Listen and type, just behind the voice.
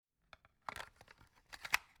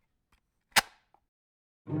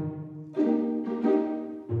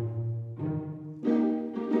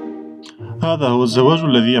هذا هو الزواج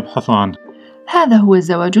الذي أبحث عنه. هذا هو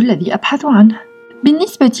الزواج الذي أبحث عنه.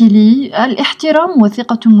 بالنسبة لي الاحترام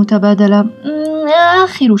والثقة المتبادلة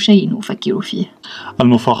آخر شيء أفكر فيه.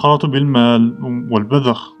 المفاخرة بالمال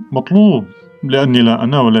والبذخ مطلوب، لأني لا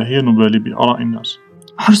أنا ولا هي نبالي بآراء الناس.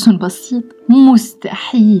 حرص بسيط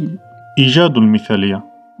مستحيل. إيجاد المثالية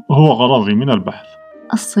هو غرضي من البحث.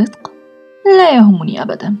 الصدق لا يهمني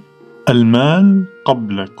أبدا. المال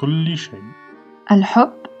قبل كل شيء.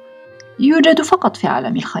 الحب يوجد فقط في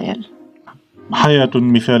عالم الخيال. حياة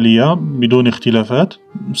مثالية بدون اختلافات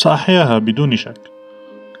سأحياها بدون شك.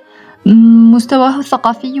 مستواه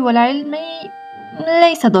الثقافي والعلمي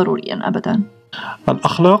ليس ضروريا أبدا.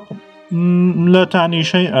 الأخلاق لا تعني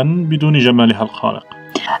شيئا بدون جمالها الخارق.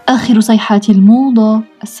 آخر صيحات الموضة،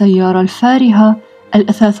 السيارة الفارهة،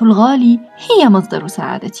 الأثاث الغالي هي مصدر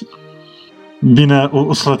سعادتي.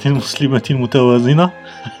 بناء أسرة مسلمة متوازنة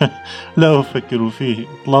لا أفكر فيه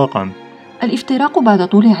إطلاقا. الافتراق بعد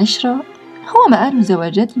طول عشرة هو مآل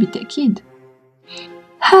الزواجات بالتأكيد.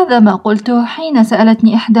 هذا ما قلته حين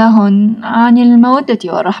سألتني إحداهن عن المودة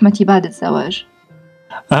والرحمة بعد الزواج.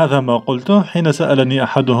 هذا ما قلته حين سألني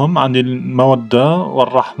أحدهم عن المودة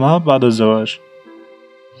والرحمة بعد الزواج.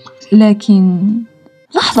 لكن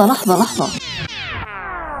لحظة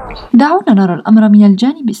دعونا نرى الأمر من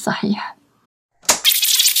الجانب الصحيح.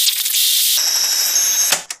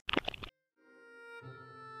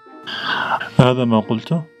 هذا ما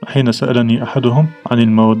قلته حين سألني أحدهم عن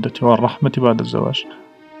المودة والرحمة بعد الزواج.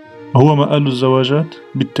 هو مآل الزواجات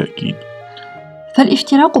بالتأكيد.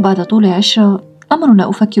 فالافتراق بعد طول عشرة أمر لا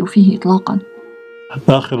أفكر فيه إطلاقا.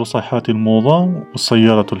 آخر صيحات الموضة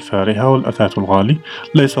والسيارة الفارهة والأثاث الغالي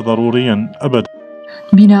ليس ضروريا أبدا.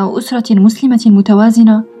 بناء أسرة مسلمة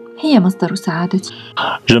متوازنة هي مصدر سعادتي.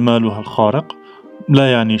 جمالها الخارق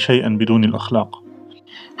لا يعني شيئا بدون الأخلاق.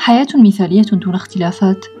 حياة مثالية دون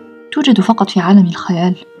اختلافات توجد فقط في عالم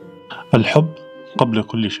الخيال. الحب قبل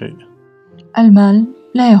كل شيء. المال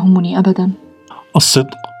لا يهمني أبدا.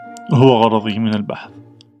 الصدق هو غرضي من البحث.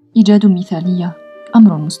 إيجاد المثالية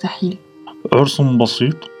أمر مستحيل. عرس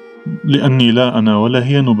بسيط، لأني لا أنا ولا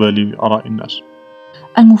هي نبالي بآراء الناس.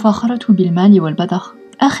 المفاخرة بالمال والبذخ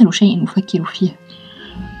آخر شيء أفكر فيه.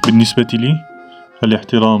 بالنسبة لي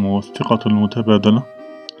الاحترام والثقة المتبادلة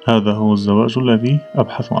هذا هو الزواج الذي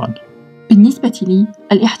أبحث عنه. بالنسبة لي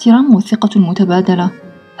الاحترام والثقة المتبادلة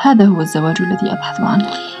هذا هو الزواج الذي أبحث عنه.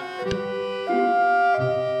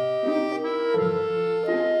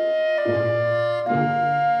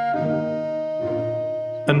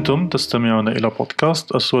 أنتم تستمعون إلى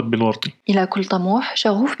بودكاست أسود بالوردي. إلى كل طموح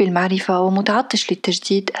شغوف بالمعرفة ومتعطش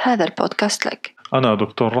للتجديد، هذا البودكاست لك. أنا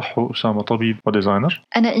دكتور رحو أسامة، طبيب وديزاينر.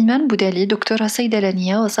 أنا إيمان بودالي، دكتورة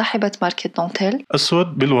صيدلانية وصاحبة ماركت دونتيل.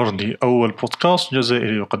 أسود بالوردي أول بودكاست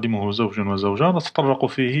جزائري يقدمه زوج وزوجة نتطرق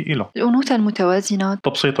فيه إلى الأنوثة المتوازنة،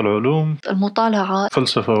 تبسيط العلوم، المطالعة،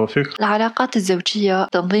 فلسفة وفكر، العلاقات الزوجية،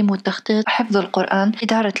 تنظيم والتخطيط، حفظ القرآن،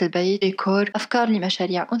 إدارة البيت، ديكور، أفكار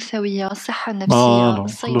لمشاريع أنثوية، الصحة النفسية،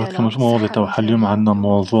 الصيدلة. اليوم عندنا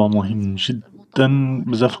موضوع مهم جدا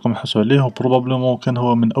بزافكم حسوا عليه، وبروبابلمون كان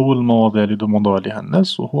هو من أول المواضيع اللي دوموندو عليها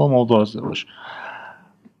الناس، وهو موضوع الزواج.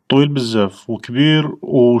 طويل بزاف وكبير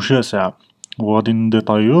وشاسع، وغادي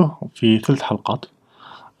نديطايوه في 3 حلقات.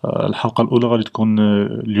 الحلقة الأولى غادي تكون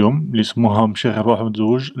اليوم اللي اسمها مشي غير ارواح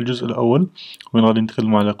وتزوج، الجزء الأول، وين غادي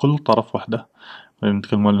نتكلموا على كل طرف وحده. غادي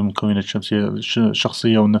نتكلموا على المكونات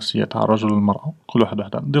الشخصية والنفسية تاع الرجل والمرأة، كل واحد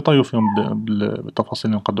وحده نديطايو فيهم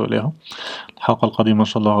بالتفاصيل اللي نقدروا عليها. الحلقة القادمة إن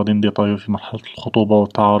شاء الله غادي نديطايو في مرحلة الخطوبة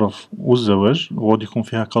والتعارف والزواج، وغادي يكون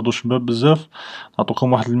فيها كادو شباب بزاف.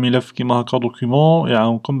 نعطوكم واحد الملف كيما هكا دوكيومون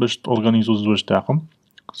يعاونكم باش تورغانيزو الزواج تاعكم،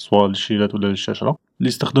 سواء للشيلات ولا للشاشرة، اللي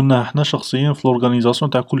استخدمناها احنا شخصيا في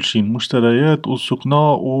الاورغانيزاسيون تاع كل شيء، المشتريات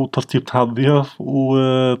والسكنة وترتيب تاع الضياف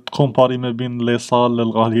وتكومباري ما بين لي صال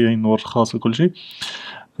الغاليين والرخاص وكل شيء.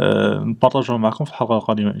 نبارطاجوه معكم في الحلقة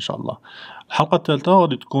القادمة إن شاء الله. الحلقة الثالثة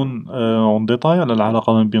غادي تكون اون ديتاي على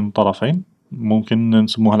العلاقة ما بين الطرفين، ممكن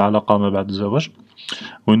نسموها العلاقة ما بعد الزواج،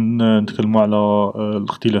 وين نتكلموا على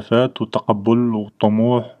الاختلافات والتقبل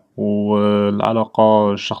والطموح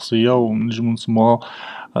والعلاقة الشخصية، ونجم نسموها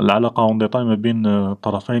العلاقة اون ديتاي ما بين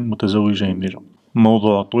طرفين متزوجين ديجا.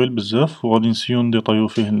 موضوع طويل بزاف، وغادي نسيو نديطايو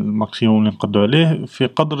فيه الماكسيموم اللي نقدروا عليه في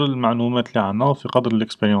قدر المعلومات اللي عندنا، وفي قدر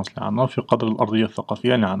الاكسبيرينس اللي عندنا، وفي قدر الأرضية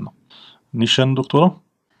الثقافية اللي عندنا. نيشان دكتورة؟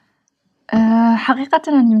 حقيقة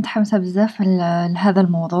أنا متحمسة بزاف لهذا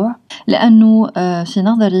الموضوع، لأنه في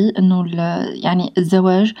نظري أنه يعني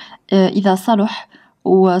الزواج إذا صلح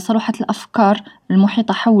وصلحت الأفكار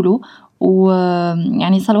المحيطة حوله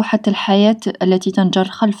ويعني صلوحة الحياة التي تنجر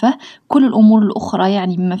خلفه كل الأمور الأخرى،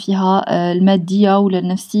 يعني بما فيها المادية ولا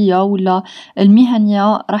النفسية ولا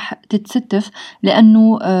المهنية راح تتستف،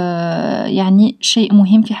 لأنه يعني شيء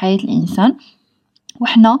مهم في حياة الإنسان.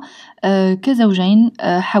 وإحنا كزوجين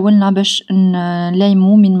حاولنا باش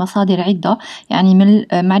نلايمو من مصادر عدة، يعني من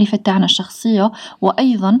المعرفة تاعنا الشخصية،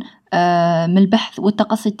 وأيضا من البحث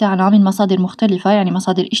والتقصي تاعنا من مصادر مختلفة، يعني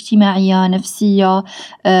مصادر اجتماعية نفسية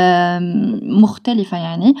مختلفة،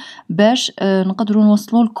 يعني باش نقدروا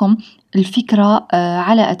نوصلوا لكم الفكرة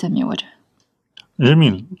على أتم وجه.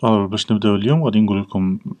 جميل. باش نبداو اليوم غادي نقول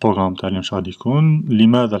لكم البروغرام تاع اليوم غادي يكون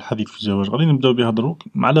لماذا الحديث في الزواج. غادي نبداو بها دروك،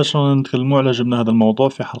 علاش نتكلموا على جبنا هذا الموضوع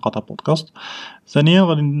في حلقة تاع بودكاست. ثانيا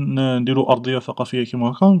غادي نديروا ارضيه ثقافيه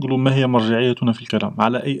كما هكا، نقولوا ما هي مرجعيتنا في الكلام،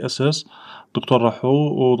 على اي اساس دكتور راحو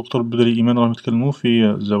ودكتور بدري ايمان راهم يتكلموا في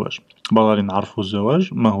الزواج. غادي نعرفوا الزواج،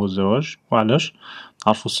 ما هو الزواج وعلاش،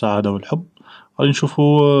 نعرفوا السعاده والحب، غادي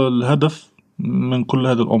نشوفوا الهدف من كل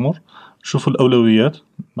هذه الامور، نشوفوا الاولويات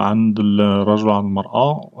عند الرجل وعند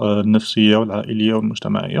المرأة، النفسية والعائلية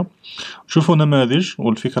والمجتمعية، نشوفوا نماذج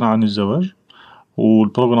والفكرة عن الزواج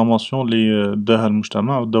والبروغراماسيون اللي داها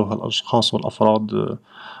المجتمع وداوها الأشخاص والأفراد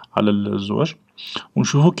على الزواج،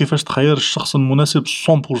 ونشوفوا كيفاش تخير الشخص المناسب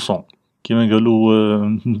 100% كما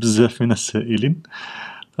قالوا بزاف من السائلين.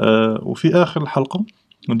 وفي آخر الحلقة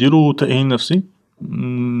نديروا تأهيل نفسي،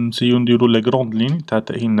 نسيو نديرو لا غروند لين تاع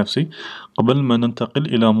التأهيل النفسي قبل ما ننتقل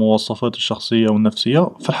إلى مواصفات الشخصية والنفسية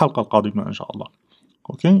في الحلقة القادمة إن شاء الله.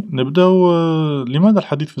 أوكي نبداو. لماذا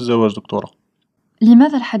الحديث في الزواج دكتورة؟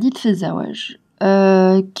 لماذا الحديث في الزواج؟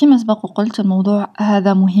 كما سبق وقلت الموضوع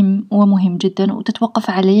هذا مهم ومهم جدا، وتتوقف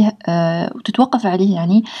عليه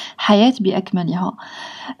يعني حياة بأكملها.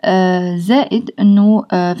 زائد أنه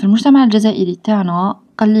في المجتمع الجزائري تاعنا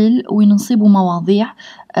قليل وين نصيبوا مواضيع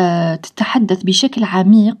تتحدث بشكل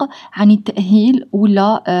عميق عن التأهيل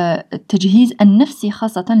ولا التجهيز النفسي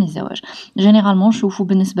خاصة للزواج. جينيرالمون نشوفوا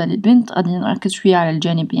بالنسبة للبنت غادي نركز شوية على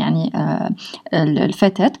الجانب يعني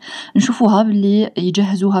الفتاة، نشوفوها باللي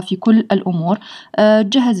يجهزوها في كل الأمور،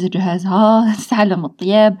 تجهز جهازها، تتعلم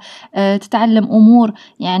الطياب، تتعلم أمور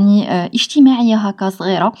يعني اجتماعية هكا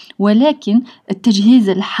صغيرة، ولكن التجهيز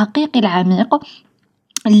الحقيقي العميق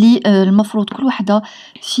اللي المفروض كل واحدة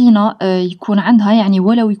فينا يكون عندها، يعني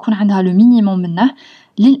ولو يكون عندها لو مينيموم منه،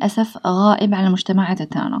 للأسف غائب على المجتمعات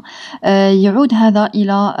تاعنا. يعود هذا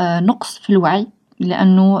إلى نقص في الوعي،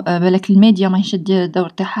 لأنه بالك الميديا ما يشد الدور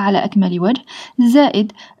تاعها على أكمل وجه،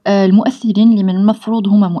 زائد المؤثرين اللي من المفروض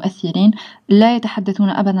هما مؤثرين لا يتحدثون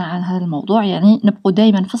أبدا عن هذا الموضوع، يعني نبقوا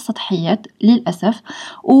دايما في السطحيات للأسف.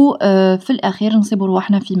 وفي الأخير نصيبوا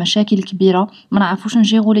رواحنا في مشاكل كبيرة، ما نعرفوش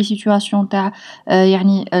نجيروا لي سيتواسيون تاع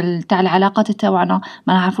يعني تاع العلاقات تاعنا،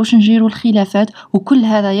 ما نعرفوش نجيروا الخلافات، وكل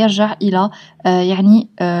هذا يرجع إلى يعني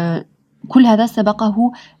كل هذا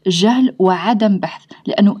سبقه جهل وعدم بحث،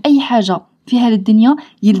 لأنه أي حاجة في هذه الدنيا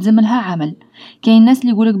يلزم لها عمل. كاين الناس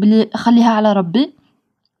اللي يقولك بلي خليها على ربي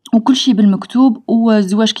وكل شيء بالمكتوب،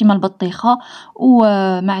 والزواج كيما البطيخة،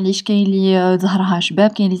 ومعليش كاين اللي ظهرها شباب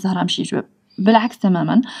كاين اللي ظهرها مشي شباب، بالعكس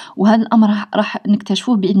تماما. وهذا الأمر راح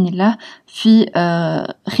نكتشفوه بإذن الله في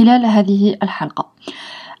خلال هذه الحلقة.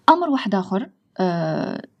 أمر واحد آخر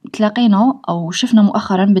تلاقينا أو شفنا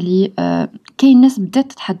مؤخرا بلي كاين ناس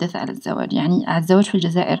بدأت تتحدث على الزواج، يعني على الزواج في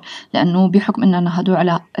الجزائر، لأنه بحكم أننا نهضوا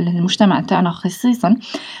على المجتمع تاعنا خصيصا،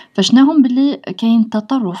 فشناهم بلي كاين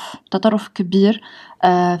تطرف كبير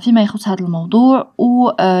فيما يخص هذا الموضوع،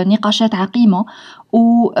 ونقاشات عقيمة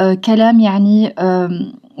وكلام يعني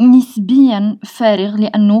نسبيا فارغ،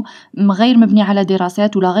 لأنه غير مبني على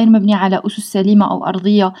دراسات ولا غير مبني على أسس سليمة أو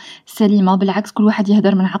أرضية سليمة. بالعكس كل واحد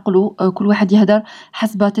يهدر من عقله، كل واحد يهدر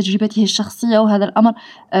حسب تجربته الشخصية، وهذا الأمر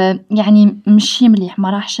يعني مش مليح، ما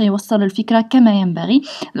راحش يوصل الفكرة كما ينبغي.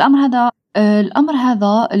 الأمر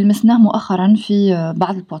هذا لمسناه مؤخرا في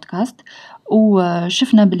بعض البودكاست،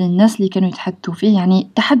 وشفنا بالناس اللي كانوا يتحدثوا فيه يعني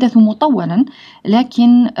تحدثوا مطولا،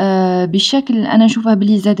 لكن بشكل أنا أشوفها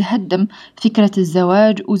بلي زاد هدم فكرة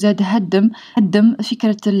الزواج، وزاد هدم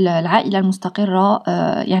فكرة العائلة المستقرة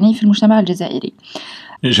يعني في المجتمع الجزائري.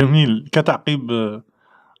 جميل. كتعقيب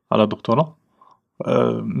على دكتورة،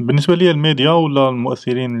 بالنسبة لي الميديا ولا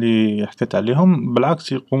المؤثرين اللي حكيت عليهم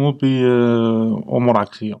بالعكس يقوموا بأمور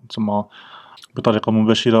عكسية، تسمى بطريقة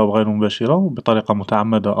مباشرة أو غير مباشرة، وبطريقة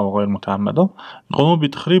متعمدة أو غير متعمدة، يقوموا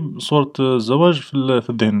بتخريب صورة الزواج في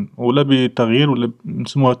الذهن، ولا بتغيير، ولا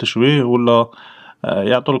نسموها تشويه، ولا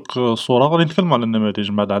يعطولك صورة. غادي نتكلم على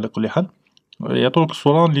النماذج بعد على كل حال. يعطولك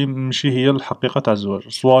صورة اللي ماشي هي الحقيقة تاع الزواج،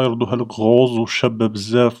 سواء يردوها لك غوز وشابة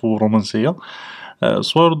بزاف ورومانسية،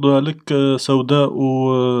 سواء يردوها لك سوداء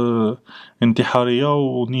وانتحارية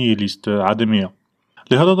ونيهيليست عدمية.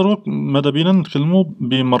 لهذا دروك ماذا بينا نتكلموا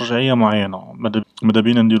بمرجعية معينة، ماذا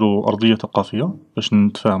بينا نديروا أرضية ثقافية باش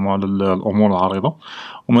نتفاهموا على الأمور العريضة،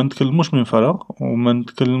 وما نتكلموش من فراغ، وما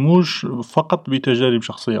نتكلموش فقط بتجارب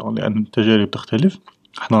شخصية، لأن التجارب تختلف.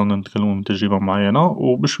 احنا نتكلموا من تجربة معينة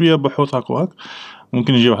وبشوية بحوث هاك وهاك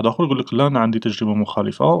ممكن يجي واحد آخر يقولك لا أنا عندي تجربة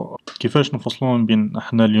مخالفة. كيفاش نفصلوا ما بين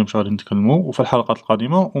احنا اليوم شغالين نتكلموا وفي الحلقات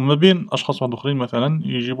القادمة وما بين أشخاص واحد آخرين مثلا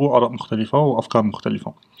يجيبوا آراء مختلفة وأفكار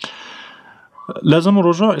مختلفة. لازم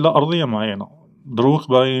الرجوع إلى أرضية معينة. دروك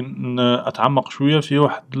باغي أتعمق شوية في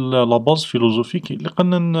واحد لاباز فيلوزوفيك اللي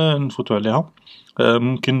قلنا نفوتو عليها.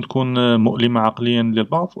 ممكن تكون مؤلمة عقليا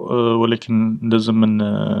للبعض، ولكن لازم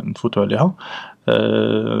نفوتو عليها.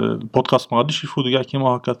 البودكاست ما غاديش يفوت قاع كيما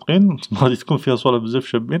هكا ثقيل، غادي تكون فيها صوالح بزاف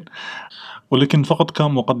شابين، ولكن فقط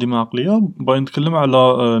كمقدمة عقلية باغي نتكلم على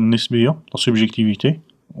النسبية، لا سوبجيكتيفيتي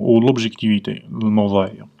ولوبجيكتيفيتي،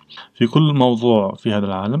 الموضوعية. في كل موضوع في هذا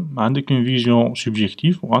العالم عندك من فيزيون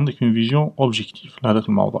سوبجيكتيف وعندك من فيزيون اوبجيكتيف لهذاك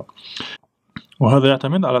الموضوع، وهذا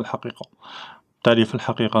يعتمد على الحقيقة. تعريف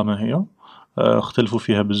الحقيقة ما هي؟ اختلفوا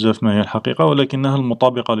فيها بزاف ما هي الحقيقة، ولكنها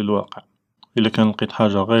المطابقة للواقع. إذا كان لقيت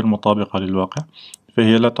حاجة غير مطابقة للواقع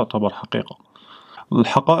فهي لا تعتبر حقيقة.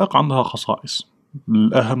 الحقائق عندها خصائص،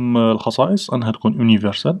 الأهم الخصائص أنها تكون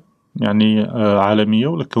universal، يعني عالمية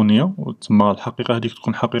ولا كونية، وتسمى الحقيقة هذيك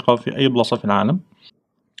تكون حقيقة في أي بلاصة في العالم،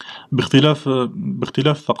 باختلاف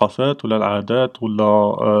الثقافات ولا العادات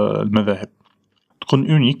ولا المذاهب.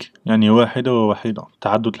 تكون اونيك، يعني واحدة ووحيدة.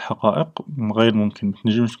 تعدد الحقائق غير ممكن،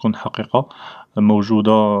 متنجمش تكون حقيقة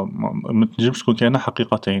موجودة، متنجمش تكون كاينة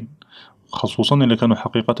حقيقتين، خصوصا إذا كانوا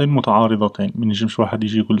حقيقتين متعارضتين. منجمش واحد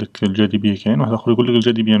يجي يقولك الجاذبية كاين واحد آخر يقولك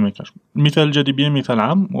الجاذبية ما كاينش. مثال الجاذبية مثال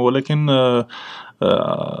عام، ولكن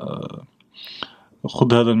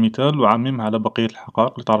خذ هذا المثال وعمم على بقية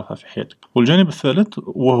الحقائق اللي تعرفها في حياتك. والجانب الثالث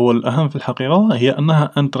وهو الأهم في الحقيقة هي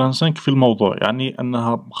أنها انترانسيك في الموضوع، يعني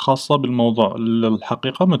أنها خاصة بالموضوع.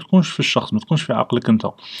 الحقيقة ما تكونش في الشخص، ما تكونش في عقلك أنت.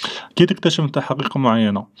 كي تكتشف أنت حقيقة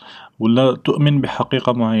معينة ولا تؤمن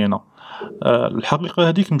بحقيقة معينة، الحقيقة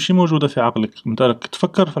هذيك ماشي موجودة في عقلك أنت، راك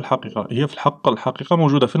تفكر في الحقيقة، هي في الحقيقة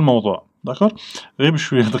موجودة في الموضوع. داكور، غير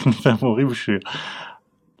بشوية داك نفهمو غير بشوية.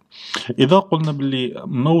 إذا قلنا باللي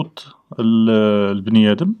موت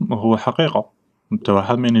البني آدم هو حقيقة، انت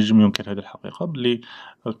واحد ما ينجم ينكر هذه الحقيقة باللي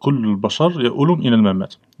كل البشر يؤولون إلى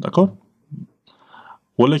الممات. داكور،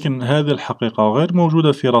 ولكن هذه الحقيقة غير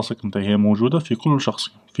موجودة في راسك انت، هي موجودة في كل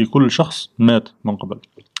شخص. في كل شخص مات من قبل.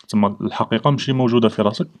 تسمى الحقيقة ماشي موجودة في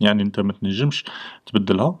راسك، يعني انت ما تنجمش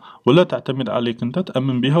تبدلها، ولا تعتمد عليك انت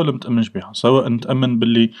تأمن بها ولا متأمنش بها. سواء تأمن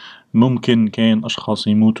باللي ممكن كاين أشخاص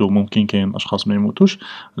يموتوا وممكن كاين أشخاص ما يموتوش،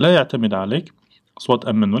 لا يعتمد عليك. سواء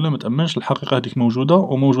تأمن ولا متأمنش، الحقيقة هذيك موجودة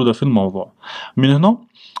وموجودة في الموضوع. من هنا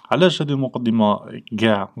علاش هذه المقدمة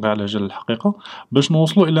قاع على جال الحقيقة؟ باش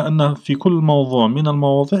نوصلوا إلى أن في كل موضوع من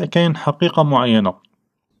المواضيع كاين حقيقة معينة.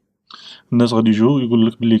 الناس غادي يجو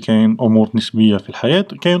يقولك بلي كاين أمور نسبية في الحياة،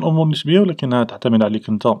 كاين أمور نسبية ولكنها تعتمد عليك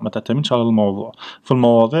انت، ما تعتمدش على الموضوع. في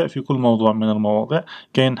المواضيع، في كل موضوع من المواضيع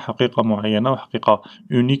كاين حقيقة معينة، وحقيقة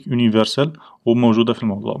اونيك يونيفرسال وموجودة في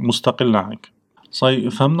الموضوع مستقلة عنك. صاي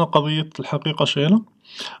فهمنا قضية الحقيقة شيلة.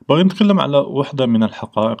 باغي نتكلم على وحدة من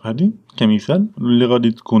الحقائق هذه كمثال اللي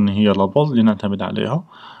غادي تكون هي لاباز اللي نعتمد عليها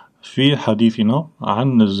في حديثنا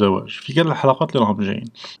عن الزواج في كل الحلقات اللي راهم جايين،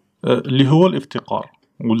 اللي هو الافتقار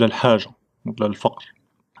ولا الحاجة ولا الفقر.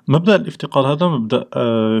 مبدأ الافتقار هذا مبدأ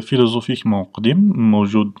فيلوزوفيك قديم،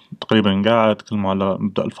 موجود تقريبا قاع تكلموا على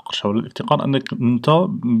مبدأ الفقر شو الافتقار. أنك أنت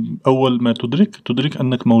أول ما تدرك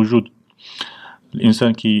أنك موجود.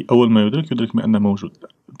 الإنسان كي أول ما يدرك بأنه موجود.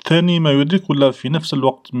 ثاني ما يدرك ولا في نفس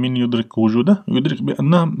الوقت من يدرك وجوده يدرك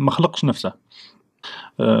بأنه ما خلقش نفسه.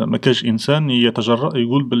 ما كاش انسان يتجرأ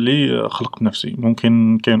يقول باللي خلقت نفسي.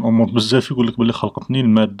 ممكن كاين امور بزاف يقول لك باللي خلقتني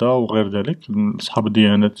الماده وغير ذلك. اصحاب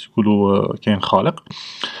الديانات يقولوا كاين خالق،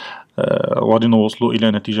 وغادي نوصلوا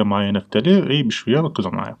الى نتيجه معينه في التالي. غير بشويه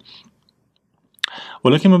ركزوا معايا.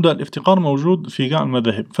 ولكن مبدأ الافتقار موجود في كاع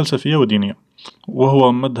المذاهب فلسفيه ودينيه،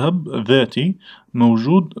 وهو مذهب ذاتي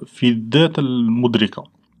موجود في الذات المدركه،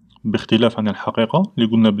 باختلاف عن الحقيقة اللي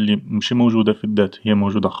قلنا باللي مش موجودة في الذات، هي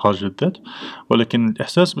موجودة خارج الذات. ولكن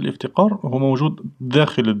الإحساس بالافتقار هو موجود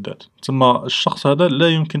داخل الذات. ثم الشخص هذا لا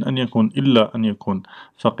يمكن أن يكون إلا أن يكون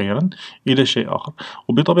فقيرا إلى شيء آخر.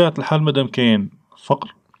 وبطبيعة الحال مادام كاين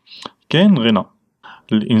فقر كاين غنى.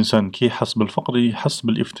 الإنسان كي يحس بالفقر يحس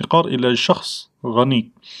بالافتقار إلى شخص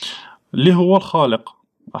غني اللي هو الخالق.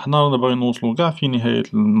 احنا باغي نوصلوا كاع في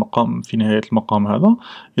نهاية المقام هذا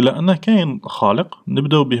الى انه كاين خالق.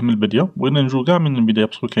 نبداو به من البداية، بغينا نجو كاع من البداية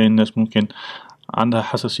باسكو كاين ناس ممكن عندها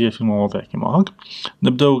حساسية في المواضيع كيما هاك.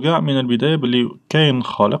 نبداو كاع من البداية باللي كاين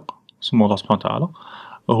خالق اسمه الله سبحانه وتعالى،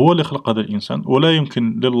 هو اللي خلق هذا الإنسان، ولا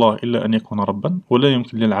يمكن لله إلا أن يكون ربا، ولا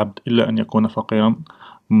يمكن للعبد إلا أن يكون فقيرا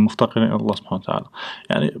مفتقرا إلى الله سبحانه وتعالى.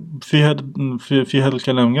 يعني في هذا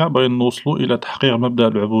الكلام قاع باغي نوصلوا إلى تحقيق مبدأ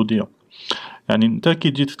العبودية. يعني انت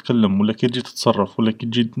كي تجي تتكلم ولا كي تجي تتصرف ولا كي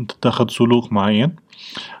تجي تاخذ سلوك معين،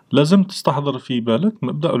 لازم تستحضر في بالك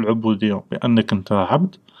مبدأ العبودية، بأنك انت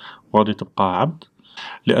عبد وغادي تبقى عبد،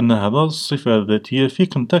 لأن هذا الصفة الذاتية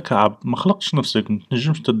فيك انت كعبد. ما خلقتش نفسك، ما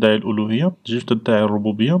تنجمش تدعي الألوهية، ما تنجمش تدعي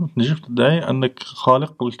الربوبية، ما تنجمش تدعي أنك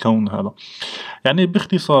خالق الكون هذا. يعني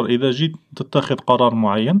باختصار إذا جيت تتخذ قرار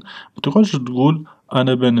معين، ما تقعدش تقول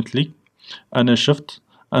أنا بانت لي، أنا شفت،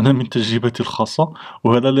 أنا من تجربتي الخاصة.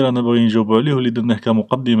 وهذا اللي رانا باغيين نجاوبو عليه واللي درناه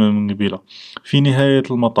كمقدمة من قبيلة. في نهاية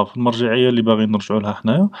المطاف المرجعية اللي باغيين نرجعو لها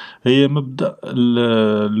حنايا هي مبدأ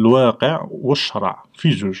الواقع والشرع في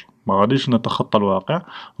جوج. ما غاديش نتخطى الواقع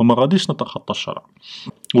وما غاديش نتخطى الشرع.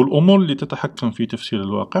 والأمور اللي تتحكم في تفسير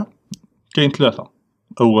الواقع كاين ثلاثة.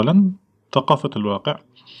 أولا ثقافة الواقع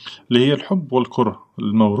اللي هي الحب والكره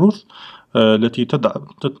الموروث،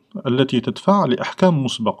 التي تدفع لأحكام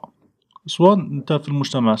مسبقة، سواء انت في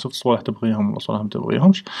المجتمع شفت صوالح تبغيهم ولا صوالح ما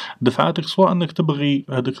تبغيهمش، دفعتك سواء انك تبغي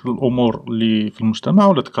هذيك الامور اللي في المجتمع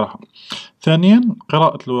ولا تكرهها. ثانيا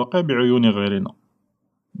قراءة الواقع بعيون غيرنا،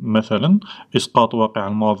 مثلا اسقاط واقع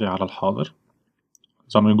الماضي على الحاضر،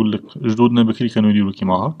 زعما يقول لك جدودنا بكري كانوا يديروا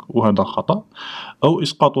كيما هاك وهذا خطأ. او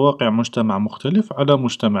اسقاط واقع مجتمع مختلف على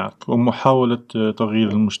مجتمعك ومحاولة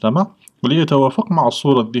تغيير المجتمع ليتوافق مع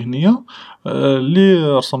الصورة الذهنية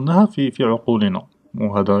اللي رسمناها في عقولنا،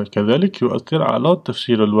 وهذا كذلك يؤثر على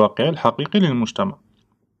تفسير الواقع الحقيقي للمجتمع.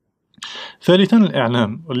 ثالثا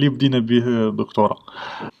الإعلام اللي بدينا به دكتورة،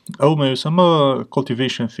 أو ما يسمى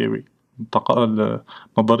cultivation theory،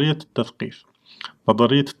 نظرية التثقيف،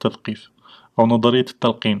 نظرية التثقيف أو نظرية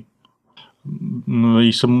التلقين،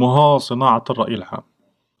 يسموها صناعة الرأي العام.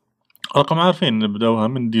 راكم عارفين نبداوها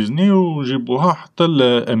من ديزني وجيبوها حتى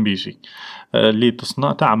الام بي سي اللي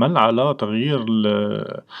تعمل على تغيير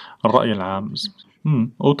الرأي العام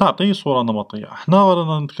وتعطي صورة نمطية. احنا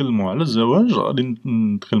رانا نتكلموا على الزواج، غادي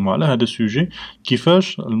نتكلموا على هذا السوجي،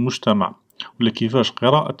 كيفاش المجتمع ولا كيفاش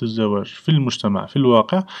قراءة الزواج في المجتمع في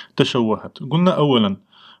الواقع تشوهت. قلنا أولا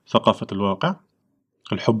ثقافة الواقع،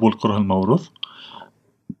 الحب والكره الموروث.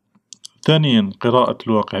 ثانيا قراءة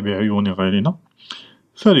الواقع بعيون غيرنا.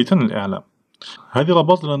 ثالثا الإعلام. هذه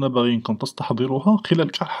رابط اللي أنا باغيينكم تستحضروها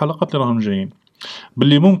خلال الحلقات اللي راهم جايين،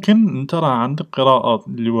 باللي ممكن انت راه عندك قراءات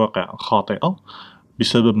لواقع خاطئة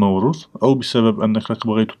بسبب موروث، أو بسبب أنك راك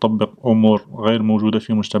باغي تطبق أمور غير موجودة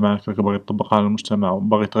في مجتمعك، راك باغي تطبقها على المجتمع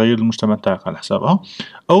وباغي تغير المجتمع تاعك على حسابها،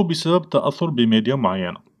 أو بسبب تأثر بميديا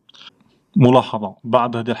معينة. ملاحظة،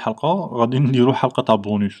 بعد هذه الحلقة غادي نديرو حلقة تاع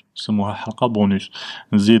بونوس، نسموها حلقة بونوس،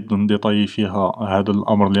 نزيد نديطاي فيها هذا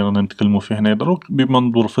الأمر اللي رانا نتكلمو فيه هنا دروك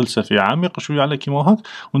بمنظور فلسفي عميق شوية على كيما هاك،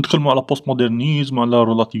 ونتكلمو على بوست مودرنيزم وعلى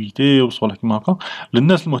ريلاتيفيتي وصوالح كيما هاكا.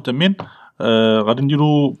 للناس المهتمين غادي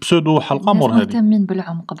نديرو بسودو حلقة مور هذه. مهتمين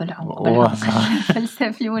بالعمق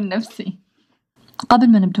الفلسفي والنفسي. قبل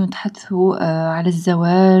ما نبدأ نتحدثوا على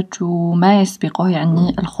الزواج وما يسبقه،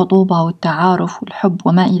 يعني الخطوبة والتعارف والحب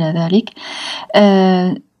وما إلى ذلك،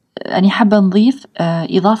 أنا حابة نضيف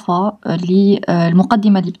إضافة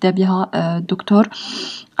للمقدمة اللي بدأ بها الدكتور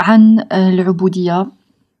عن العبودية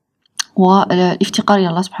والافتقار إلى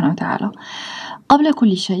الله سبحانه وتعالى. قبل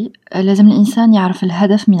كل شيء لازم الإنسان يعرف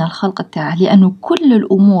الهدف من الخلق تاعه، لأنه كل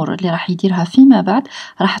الأمور اللي راح يديرها فيما بعد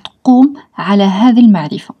راح تقوم على هذه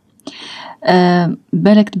المعرفة.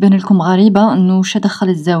 بالك تبان لكم غريبة انه وش دخل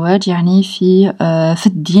الزواج يعني في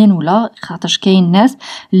الدين، ولا خاطرش كاين ناس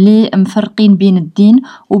اللي مفرقين بين الدين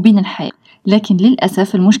وبين الحياة، لكن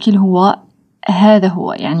للأسف المشكل هو هذا،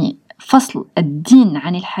 هو يعني فصل الدين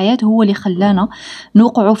عن الحياة هو اللي خلانا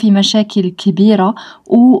نوقع في مشاكل كبيرة،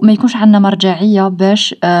 وما يكونش عندنا مرجعية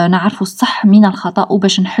باش نعرفوا الصح من الخطأ،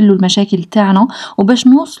 وباش نحلوا المشاكل تاعنا، وباش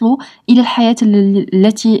نوصلوا إلى الحياة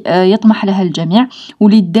التي يطمح لها الجميع،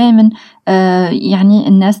 واللي دائما يعني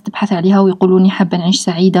الناس تبحث عليها ويقولون حابة نعيش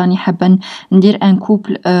سعيدة، أنا حابة ندير ان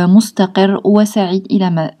كوبل مستقر وسعيد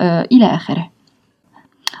إلى آخره.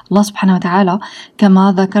 الله سبحانه وتعالى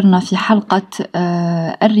كما ذكرنا في حلقة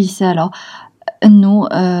الرسالة أنه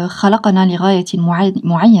خلقنا لغاية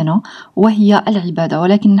معينة وهي العبادة،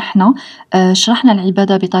 ولكن نحن شرحنا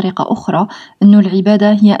العبادة بطريقة أخرى، أنه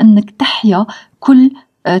العبادة هي أنك تحيا كل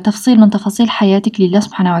تفصيل من تفاصيل حياتك لله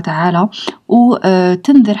سبحانه وتعالى،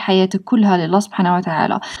 وتنذر حياتك كلها لله سبحانه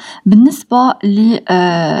وتعالى. بالنسبة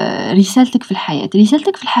لرسالتك في الحياة،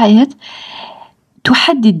 رسالتك في الحياة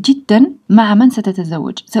تحدد جدا مع من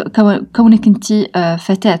ستتزوج. كونك أنت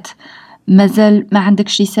فتاة مازال ما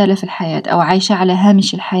عندكش رسالة في الحياة أو عايشة على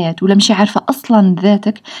هامش الحياة ولا مش عارفة أصلا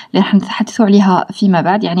ذاتك اللي رح نتحدثوا عليها فيما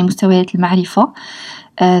بعد، يعني مستويات المعرفة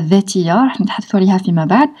الذاتية رح نتحدثوا عليها فيما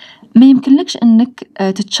بعد، ما يمكنلكش أنك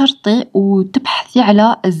تتشرطي وتبحثي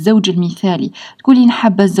على الزوج المثالي، تقولي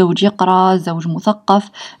نحب الزوج يقرأ، زوج مثقف،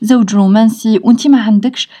 زوج رومانسي، وانتي ما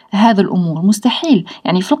عندكش هذا الأمور. مستحيل،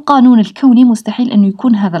 يعني في القانون الكوني مستحيل أنه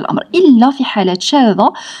يكون هذا الأمر إلا في حالات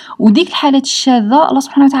شاذة، وديك الحالات الشاذة الله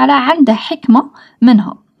سبحانه وتعالى عنده حكمة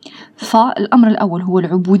منها. فالأمر الأول هو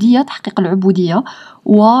العبودية، تحقيق العبودية،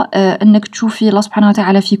 وأنك تشوفي الله سبحانه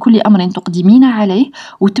وتعالى في كل أمر تقدمين عليه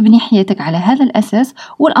وتبني حياتك على هذا الأساس.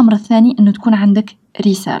 والأمر الثاني أنه تكون عندك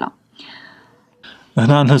رسالة.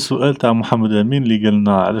 هنا عندنا السؤال تاع محمد أمين اللي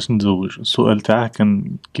قالنا علاش نتزوج. السؤال تاعه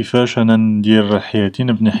كان كيفاش أنا ندير حياتي،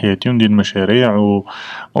 نبني حياتي وندير مشاريع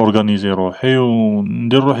وأورغانيزي روحي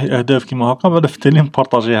وندير روحي أهداف كيما هكا، بعد في التالي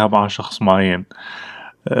نبارطاجيها مع شخص معين.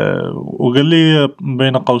 وقال لي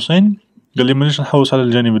بين قوسين، قال لي مانيش نحوس على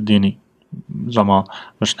الجانب الديني، زعما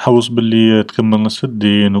باش نحوس باللي تكمل نصف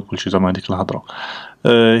الدين وكل شيء، زعما هذيك الهضره.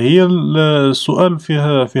 هي السؤال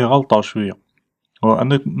فيه غلطه شويه،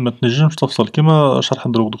 وانك ما تنجمش تفصل كما شرح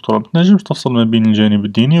دروك دكتور، ما تنجمش تفصل ما بين الجانب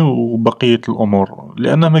الديني وبقيه الامور،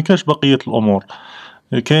 لان ما كاش بقيه الامور.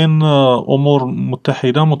 كاين امور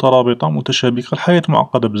متحده مترابطه متشابكه. الحياه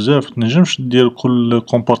معقده بزاف، تنجمش دير كل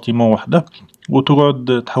كومبارتيمون وحده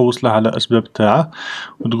وتقعد تحوس له على اسباب تاعه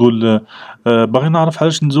وتقول باغي نعرف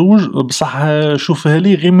علاش نتزوج، بصح شوفها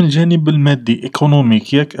لي غير من الجانب المادي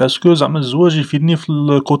ايكونوميك، ياك اسكو زعما الزواج يفيدني في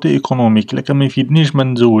الكوتي ايكونوميك، الا كان ما يفيدنيش ما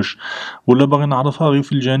نتزوجش. ولا باغي نعرفها غير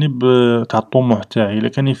في الجانب تاع الطموح تاعي، الا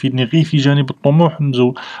كان يفيدني غير في جانب الطموح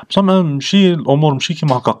نتزوج. بصح ماشي الامور ماشي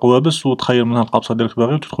كيما هكا قوابس وتخير منها القبصه ديالك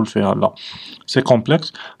باغي وتدخل فيها، لا، سي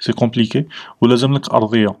كومبلكس، سي كومبليكي، ولازم لك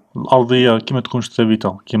ارضيه. الارضيه كي ما تكونش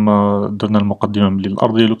ثابته، كيما درنا المقدمه بلي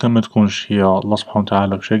الارضيه لو كان ما تكونش هي الله سبحانه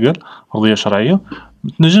وتعالى واش قال ارضيه شرعيه،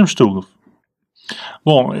 ما تنجمش توقف.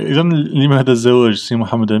 بون اذا لماذا الزواج سي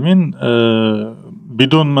محمد امين؟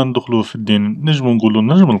 بدون ما ندخلوا في الدين، نجموا نقولوا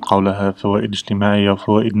نجم نلقاو لها فوائد اجتماعيه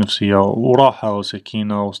وفوائد نفسيه وراحه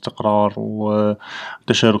وسكينه واستقرار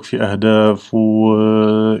وتشارك في اهداف،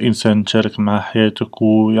 وانسان تشارك معه حياتك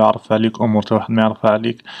ويعرف عليك امور تا واحد ما يعرفها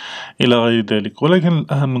عليك الى غير ذلك. ولكن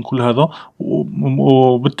الاهم من كل هذا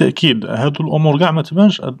وبالتاكيد هذو الامور كاع ما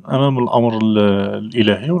تبانش امام الامر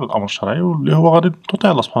الالهي ولا الامر الشرعي، واللي هو غادي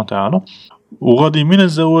تطيع الله سبحانه وتعالى، وغادي من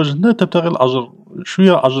الزواج لا تبتغي الأجر،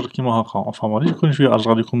 شوية أجر كيما هكا، ما غاديش يكون شوية أجر،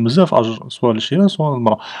 غادي يكون بزاف أجر، سواء للشراء سواء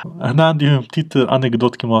للمرأة. هنا عندي بتيت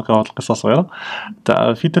أنكدوت كيما هكا، واحد القصة صغيرة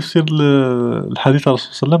تاع في تفسير الحديث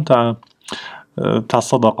الرسول صلى الله عليه وسلم تاع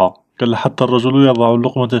الصدقة. قال حتى الرجل يضع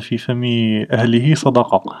اللقمة في فم أهله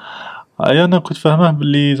صدقة. أي أنا كنت فاهمه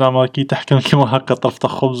باللي زعما كي تحكم كيما هكا طرف تاع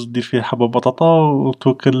خبز دير فيه حبة بطاطا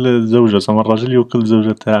وتوكل الزوجة، زعما الراجل يوكل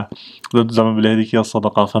الزوجة تاعه، زعما بلي هذيك هي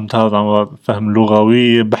الصدقة. فهمتها زعما فهم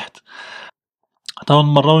لغوي بحت. حتى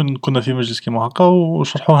مرة وين كنا في مجلس كيما هكا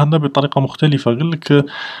وشرحوها لنا بطريقة مختلفة، قالك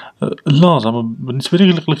لا زعما بالنسبة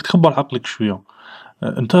لي قالك تكبر عقلك شوية.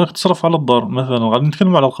 انت راك تصرف على الدار مثلا، غادي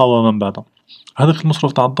نتكلم على القوامة من بعد. هذاك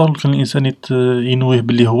المصروف تاع الدار كان الانسان ينويه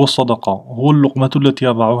باللي هو الصدقه، هو اللقمه التي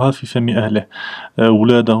يضعها في فم اهله،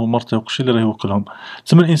 ولاده ومرته وكلشي اللي راه يوكلهم.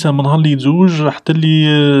 تسمى الانسان من نهار اللي يتزوج حتى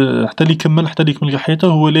اللي يكمل حياته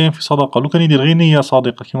هو لاين في صدقه. لو كان يدير غير نيه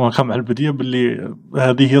صادقه كيما هكا مع البديه باللي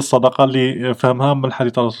هذه هي الصدقه اللي فهمها من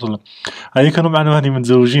الحديث الرسول صلى الله عليه وسلم. هاي كانوا معنا هاني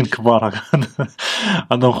متزوجين كبار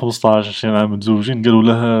عندهم 15 20 عام متزوجين، قالوا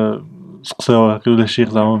له سقساوه، قالوا له الشيخ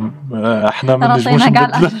زعما احنا ما نجموش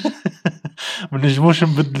نبدلوا ما نجموش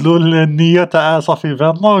نبدلوا النية تاع صافي فان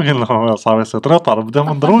الله. قال لهم صافي سي ترو طار، بدا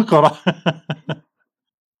من دروك وراه.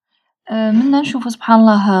 منا نشوفوا سبحان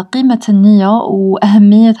الله قيمة النية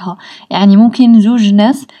وأهميتها. يعني ممكن زوج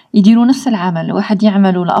ناس يديروا نفس العمل، واحد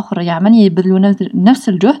يعمل والآخر يعمل، يبذلوا نفس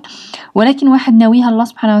الجهد، ولكن واحد ناويها الله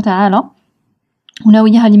سبحانه وتعالى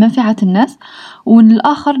وناويها لمنفعة الناس،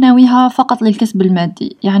 والآخر ناويها فقط للكسب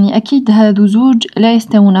المادي. يعني أكيد هذو زوج لا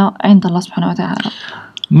يستوون عند الله سبحانه وتعالى.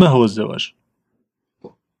 ما هو الزواج؟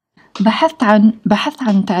 بحثت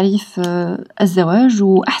عن تعريف الزواج،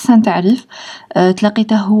 وأحسن تعريف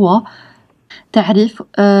تلقيته هو تعريف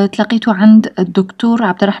تلقيته عند الدكتور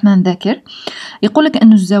عبد الرحمن ذاكر. يقولك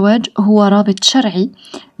أن الزواج هو رابط شرعي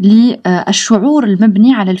للشعور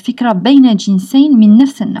المبني على الفكرة بين جنسين من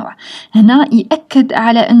نفس النوع. هنا يأكد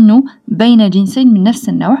على أنه بين جنسين من نفس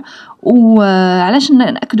النوع. وعلاش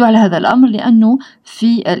نأكدوا على هذا الأمر؟ لأنه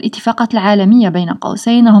في الاتفاقات العالمية بين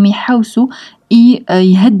قوسين هم يحوسوا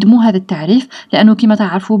يهدموا هذا التعريف، لأنه كما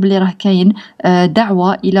تعرفوا بلي راه كاين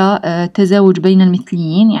دعوة إلى تزاوج بين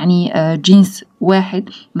المثليين، يعني جنس واحد،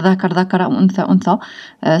 ذكر أو أنثى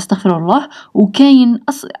استغفر الله. وكاين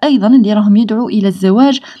أيضا اللي راهم يدعوا إلى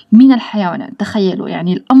الزواج من الحيوانات. تخيلوا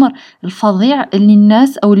يعني الأمر الفظيع اللي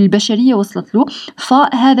الناس أو البشرية وصلت له.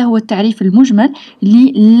 فهذا هو التعريف المجمل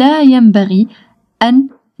اللي لا ينبغي أن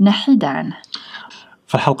نحيد عنه.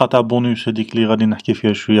 في الحلقة تاع بونيوس هذيك اللي غادي نحكي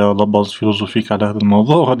فيها شوية لاباز فيلوزوفيك على هذا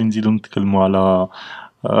الموضوع، وغادي نزيدو نتكلموا على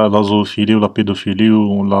لا زوفيلي ولا بيدوفيلي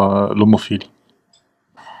ولا لوموفيلي.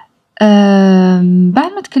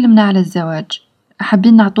 بعد ما تكلمنا على الزواج،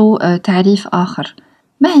 حابين نعطو تعريف آخر.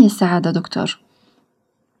 ما هي السعادة دكتور؟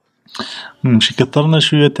 مش كثرنا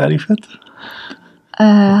شوية تعريفات؟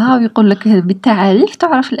 ها يقول لك بالتعاريف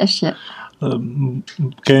تعرف الأشياء.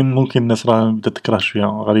 كاين ممكن الناس راه بدات تكره شويه،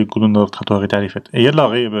 غادي يقولوا لنا تحطوها غير تعريفات، هي لا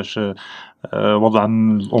غير باش وضع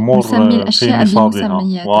الامور نسمي في الأشياء نصابها.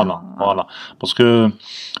 بمسمياتها. فوالا باسكو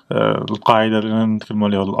القاعده اللي نتكلموا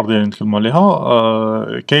عليها، الارضيه اللي نتكلموا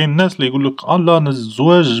عليها، كاين الناس اللي يقول لك لا انا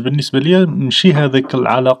الزواج بالنسبه لي ماشي هذيك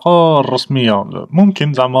العلاقه الرسميه.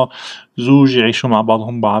 ممكن زعما زوج يعيشوا مع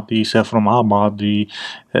بعض، يسافروا مع بعض،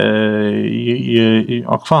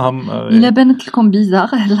 فاهم. إلا بانت لكم بيزار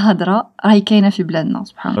الهضرة راهي كاينة في بلادنا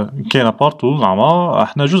سبحان الله. كاينه بارتو، زعما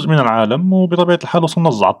احنا جزء من العالم، وبطبيعه الحال وصلنا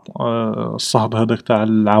الزعط، الصهد هذاك تاع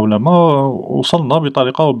العولمه وصلنا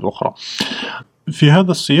بطريقه او باخرى. في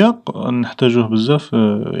هذا السياق نحتاجه بزاف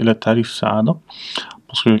الى تعريف السعاده،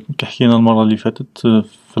 باسكو كحكينا المره اللي فاتت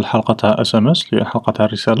في الحلقه تاع اس ام اس، اللي هي الحلقه تاع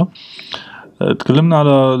الرساله، تكلمنا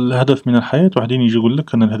على الهدف من الحياه. وحدين يجي يقول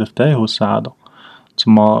لك ان الهدف تاعي هو السعاده،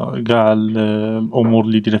 تسمى كاع الامور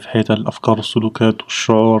اللي يديرها في حياته، الافكار والسلوكات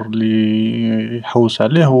والشعور اللي يحوس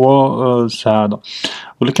عليه هو السعاده.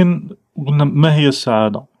 ولكن قلنا ما هي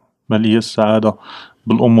السعاده؟ بل هي السعاده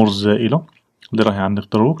بالامور الزائله اللي راهي عندك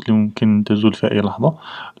دروك، اللي ممكن تزول في اي لحظه،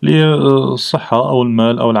 اللي هي الصحه او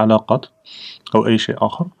المال او العلاقات او اي شيء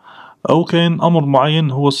اخر. او كاين امر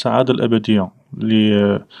معين هو السعاده الابديه،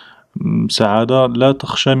 اللي سعاده لا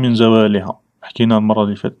تخشى من زوالها. حكينا المرة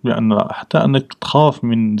اللي فاتت بأن حتى أنك تخاف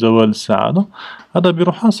من زوال السعادة، هذا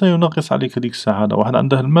بروحه سينغص عليك هذيك السعادة. واحد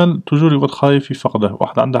عنده المال توجور يقعد خايف يفقده،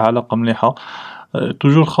 واحد عنده علاقة مليحة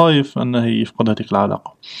توجور خايف أنه يفقد هذيك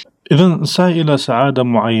العلاقة. إذا السعي إلى سعادة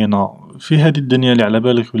معينة في هذه الدنيا اللي على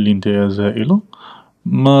بالك واللي انت زائلة،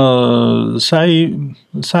 ما سعي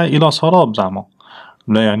إلى سراب زعما.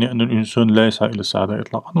 لا يعني أن الإنسان لا يسعى إلى السعادة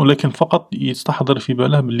إطلاقا، ولكن فقط يستحضر في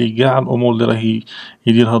باله باللي قاع الأمور اللي راهي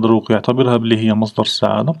يديرها دروك يعتبرها باللي هي مصدر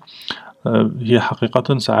السعادة، هي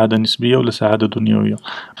حقيقة سعادة نسبية ولا سعادة دنيوية.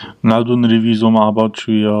 نعودو نريفيزو مع بعض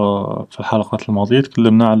شوية. في الحلقات الماضية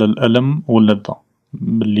تكلمنا على الألم واللذة،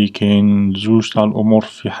 باللي كاين زوج تاع الأمور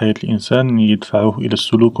في حياة الإنسان يدفعوه إلى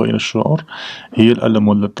السلوك وإلى الشعور، هي الألم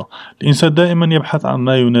واللذة. الإنسان دائما يبحث عن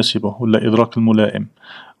ما يناسبه ولا إدراك الملائم،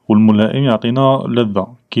 والملائم يعطينا لذة.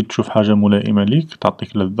 كي تشوف حاجة ملائمة ليك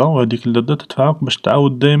تعطيك لذة، وهذيك اللذة تدفعك باش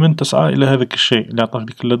تعاود دائما تسعى إلى هذاك الشيء اللي يعطيك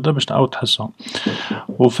ديك اللذة باش تعاود تحسها.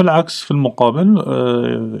 وفي العكس في المقابل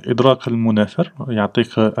إدراك المنافر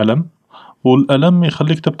يعطيك ألم، والألم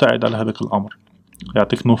يخليك تبتعد على هذاك الأمر،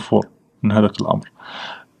 يعطيك نفور من هذاك الأمر.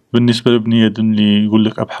 بالنسبة لابن آدم اللي يقول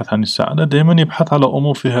لك أبحث عن السعادة، دائما يبحث على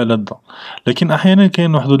أمور فيها لذة. لكن أحيانا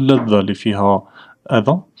كاين واحد اللذة اللي فيها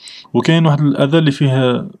أذى، وكاين واحد الأذى اللي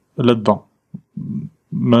فيها لذة.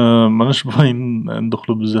 ما نش باين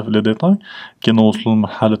ندخلوا بزاف لي ديتاي. كي نوصلوا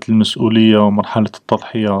لمرحلة المسؤولية ومرحلة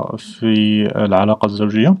التضحية في العلاقة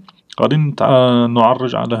الزوجية، غادي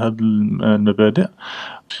نعرج على هذه المبادئ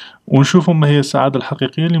ونشوفوا ما هي السعادة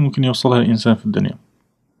الحقيقية اللي ممكن يوصلها الإنسان في الدنيا.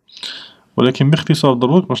 ولكن باختصار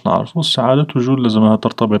دروك باش نعرفوا السعادة توجور لازمها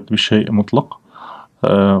ترتبط بشيء مطلق،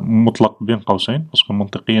 مطلق بين قوسين، باسكو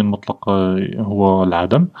منطقيا مطلق هو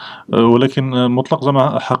العدم، ولكن مطلق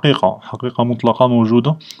زعما حقيقة مطلقة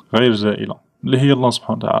موجودة غير زائلة اللي هي الله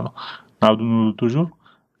سبحانه وتعالى. نعاودو توجور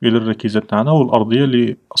إلى الركيزة تاعنا والأرضية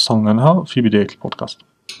اللي وصلنا لها في بداية البودكاست.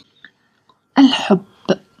 الحب،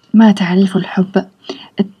 ما تعريف الحب؟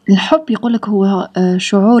 الحب يقولك هو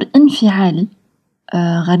شعور انفعالي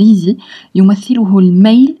غريزي يمثله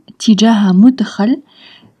الميل تجاه مدخل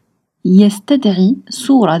يستدعي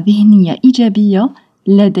صورة ذهنية إيجابية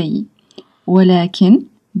لدي، ولكن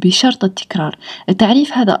بشرط التكرار.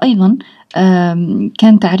 التعريف هذا أيضا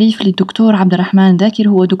كان تعريف للدكتور عبد الرحمن ذاكر،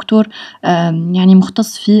 هو دكتور يعني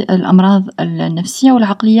مختص في الأمراض النفسية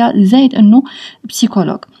والعقلية، زائد أنه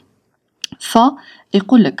بسيكولوج.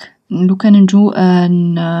 فيقول لك لو كان نجو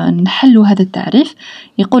نحلو هذا التعريف،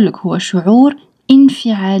 يقول لك هو شعور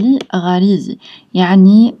انفعالي غريزي،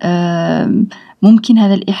 يعني ممكن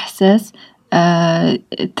هذا الإحساس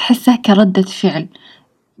تحسه كردة فعل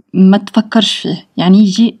ما تفكرش فيه، يعني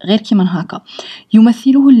يجي غير كيما هكا.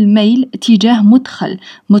 يمثله الميل تجاه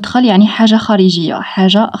مدخل يعني حاجة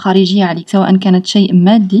خارجية عليك، سواء كانت شيء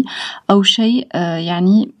مادي أو شيء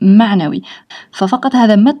يعني معنوي. ففقط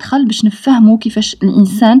هذا مدخل باش نفهمه كيفاش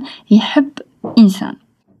الإنسان يحب إنسان.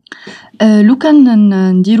 لو كان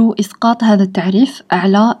نديرو إسقاط هذا التعريف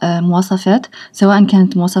على مواصفات، سواء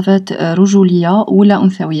كانت مواصفات رجولية ولا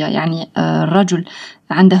أنثوية، يعني الرجل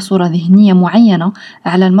عنده صورة ذهنية معينة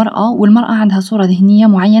على المرأة، والمرأة عندها صورة ذهنية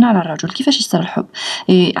معينة على الرجل. كيفاش يصير الحب؟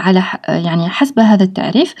 على يعني حسب هذا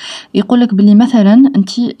التعريف يقولك باللي مثلا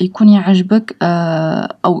أنت يكون يعجبك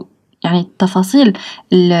أو يعني التفاصيل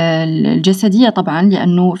الجسدية طبعا،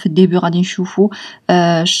 لأنه في الديبي غادي نشوفوا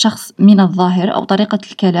الشخص من الظاهر، أو طريقة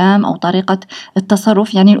الكلام أو طريقة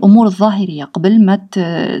التصرف، يعني الأمور الظاهرية قبل ما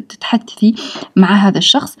تتحدثي مع هذا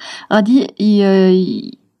الشخص. غادي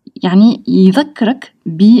يعني يذكرك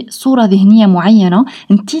بصورة ذهنية معينة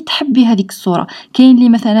انتي تحبي هذيك الصورة. كاين اللي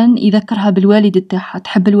مثلا يذكرها بالوالد تاعها،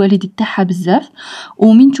 تحب الوالد تاعها بزاف،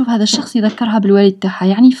 ومن تشوف هذا الشخص يذكرها بالوالد تاعها،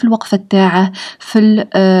 يعني في الوقفة تاعه، في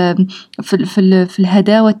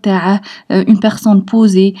الهداوة تاعه، اون بيرسون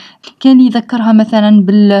بوزي. كاين اللي يذكرها مثلا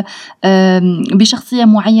بشخصية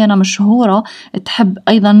معينة مشهورة، تحب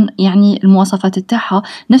أيضا يعني المواصفات تاعها.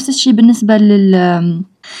 نفس الشيء بالنسبة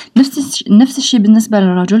نفس الشيء بالنسبة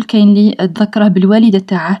للرجل، كاين اللي تذكره بالوالدة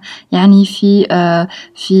تاعه، يعني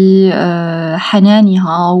في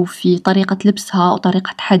حنانها وفي طريقة لبسها أو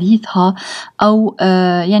طريقة حديثها، أو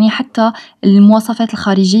يعني حتى المواصفات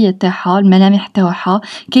الخارجية تاعها، الملامح تاعها.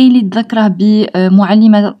 كاين اللي تذكره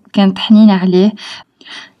بمعلمة كانت حنينة عليه.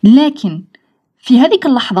 لكن في هذيك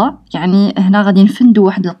اللحظة، يعني هنا غادي نفندو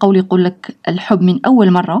واحد القول يقول لك الحب من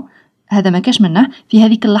أول مرة، هذا ما كاش منه. في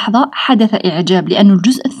هذيك اللحظة حدث إعجاب، لأن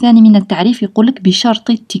الجزء الثاني من التعريف يقولك بشرط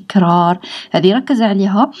التكرار. هذه ركز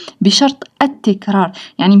عليها، بشرط التكرار،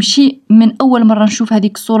 يعني مشي من أول مرة نشوف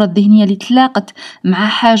هذيك الصورة الذهنية اللي تلاقت مع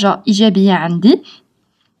حاجة إيجابية عندي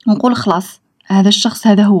ونقول خلاص هذا الشخص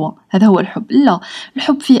هذا هو الحب. لا،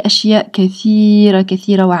 الحب فيه أشياء كثيرة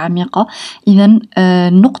كثيرة وعميقة. إذن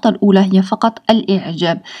النقطة الأولى هي فقط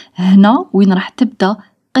الإعجاب. هنا وين راح تبدأ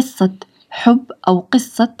قصة حب أو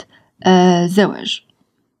قصة زواج.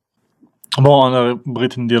 أنا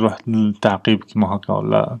بغيت ندير واحد التعقيب كيما هكا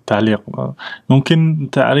ولا تعليق. ممكن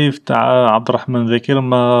التعريف تاع عبد الرحمن ذاكر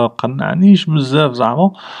ما قنعنيش بزاف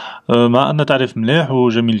زعما، مع أن تعريف مليح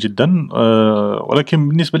وجميل جدا، ولكن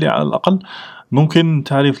بالنسبة لي على الأقل ممكن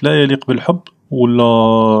تعريف لا يليق بالحب،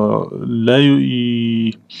 ولا لا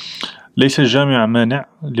ليس جامع مانع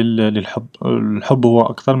للحب. الحب هو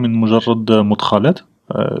أكثر من مجرد مدخلات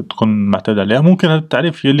تكون معتاد عليها. ممكن هذا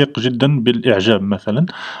التعريف يليق جدا بالإعجاب مثلا،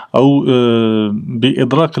 أو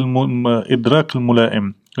بإدراك إدراك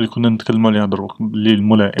الملائم اللي كنا نتكلم عليها دروك.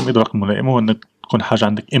 الملائم، إدراك الملائم هو أنك تكون حاجة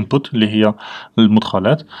عندك input اللي هي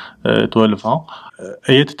المدخلات، توالفها،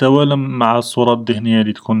 هي تتوالى مع الصورة الذهنية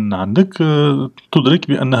اللي تكون عندك، تدرك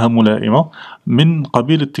بأنها ملائمة من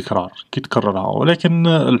قبيل التكرار كي تكررها. ولكن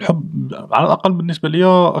الحب على الأقل بالنسبة لي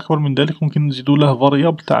أكبر من ذلك. ممكن نزيدوا له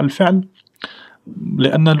فاريابل تاع الفعل،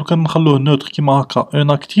 لأن لو كان نخلوه نوتر كيما هكا ان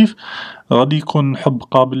اكتيف، غادي يكون حب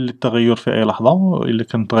قابل للتغير في أي لحظة إلا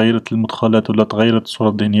كانت تغيرت المدخلات ولا تغيرت الصورة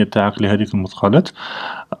الذهنية تاعك لهذيك المدخلات،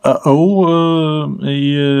 أو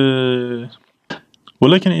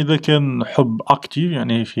ولكن إذا كان حب أكتيف،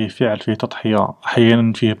 يعني فيه فعل، فيه تضحية،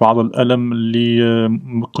 أحيانا فيه بعض الألم اللي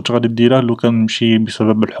كنت غادي ديره لو كان مشي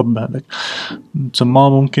بسبب الحب هذاك، تسمى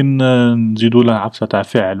ممكن نزيدو له عفسة تاع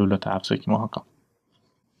فعل ولا تاع عفسة كيما هكا.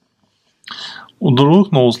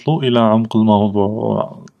 ودروك نوصلوا إلى عمق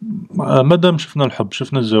الموضوع. مادام شفنا الحب،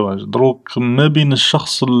 شفنا الزواج، دروك ما بين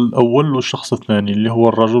الشخص الأول والشخص الثاني اللي هو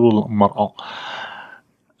الرجل والمرأة،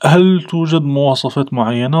 هل توجد مواصفات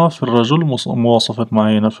معينة في الرجل ومواصفات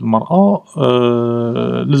معينة في المرأة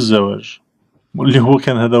للزواج؟ واللي هو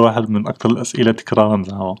كان هذا واحد من أكثر الأسئلة تكرارا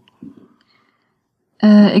زعما.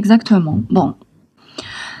 exactement. bon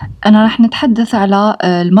أنا راح نتحدث على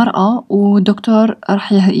المرأة، والدكتور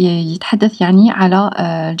راح يتحدث يعني على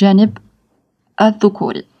الجانب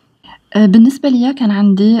الذكوري. بالنسبة لي كان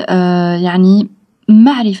عندي يعني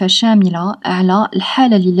معرفة شاملة على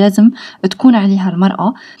الحالة اللي لازم تكون عليها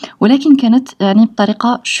المرأة، ولكن كانت يعني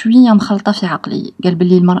بطريقة شوية مخلطة في عقلي. قال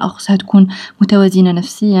باللي المرأة خصها تكون متوازنة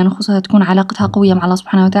نفسيا، خصها تكون علاقتها قوية مع الله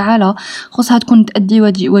سبحانه وتعالى، خصها تكون تأدي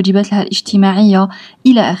واجبات لها الاجتماعية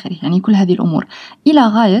إلى آخره، يعني كل هذه الأمور. إلى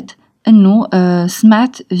غاية أنه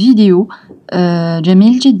سمعت فيديو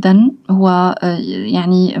جميل جدا، هو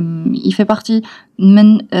يعني يفي بارتي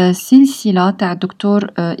من سلسلة تاع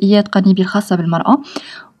الدكتور إياد قنيبي الخاصة بالمرأة،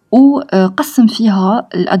 وقسم فيها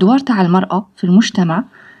الأدوار تاع المرأة في المجتمع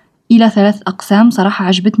إلى 3 أقسام. صراحة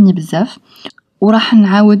عجبتني بزاف، وراح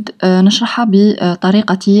نعاود نشرحها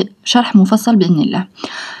بطريقة شرح مفصل بإذن الله.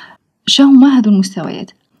 شهما هذو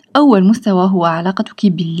المستويات؟ أول مستوى هو علاقتك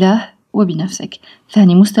بالله وبنفسك.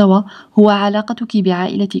 ثاني مستوى هو علاقتك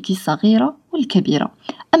بعائلتك الصغيرة والكبيرة.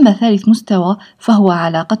 أما ثالث مستوى فهو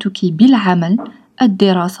علاقتك بالعمل،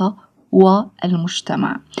 الدراسة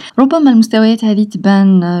والمجتمع. ربما المستويات هذه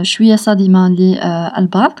تبان شوية صادمة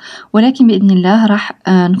للبعض، ولكن بإذن الله راح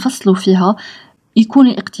نفصل فيها يكون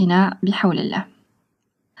الاقتناع بحول الله.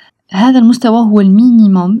 هذا المستوى هو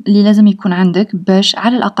المينيموم اللي لازم يكون عندك باش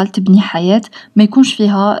على الأقل تبني حياة ما يكونش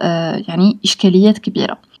فيها يعني إشكاليات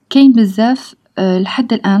كبيرة. كاين بزاف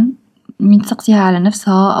لحد الآن من تسقسيها على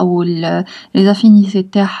نفسها أو لزافينيتي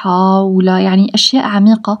تاعها ولا يعني أشياء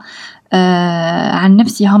عميقة عن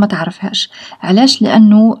نفسها ما تعرفهاش. علاش؟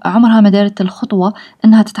 لأنه عمرها ما دارت الخطوة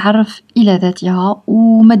أنها تتعرف إلى ذاتها،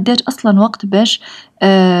 وما دارت أصلا وقت باش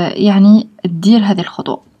يعني تدير هذه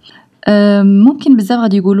الخطوة. ممكن بزاف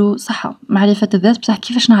غادي يقولوا صح معرفة الذات، بصح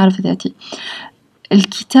كيفاش نعرف ذاتي؟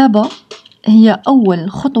 الكتابة هي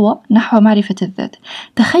أول خطوة نحو معرفة الذات.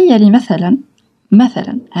 تخيلي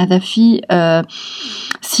مثلا هذا في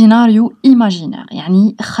سيناريو إيماجينير،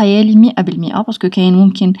 يعني خيالي 100%، باسكو كاين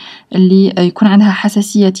ممكن اللي يكون عندها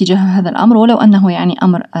حساسية تجاه هذا الأمر، ولو أنه يعني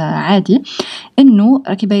أمر عادي. إنه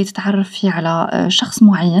راكي باغية تتعرفي على شخص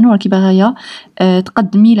معين، وراكي باغية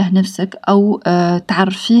تقدمي له نفسك أو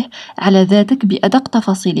تعرفيه على ذاتك بأدق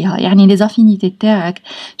تفاصيلها، يعني لي زافينيتي تاعك،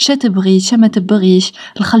 شا تبغي شا ما تبغيش،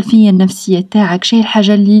 الخلفية النفسية تاعك، شي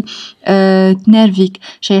الحاجة اللي تنرفيك،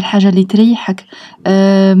 شي الحاجة اللي تريحك،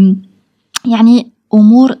 يعني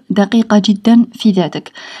أمور دقيقة جدا في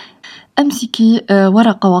ذاتك. أمسكي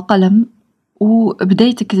ورقة وقلم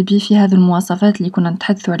وبداي تكتبي في هذه المواصفات اللي كنا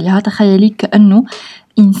نتحدث عليها. تخيلي كأنه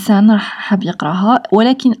إنسان راح حاب يقرأها،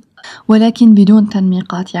 ولكن بدون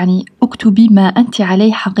تنميقات، يعني اكتبي ما أنت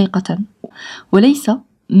عليه حقيقة وليس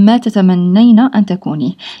ما تتمنين أن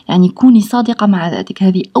تكونيه. يعني كوني صادقة مع ذاتك،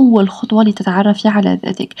 هذه أول خطوة لتتعرفي على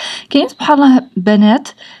ذاتك. كاين سبحان الله بنات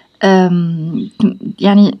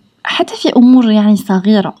يعني حتى في أمور يعني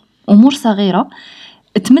أمور صغيرة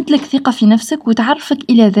تمدلك ثقة في نفسك وتعرفك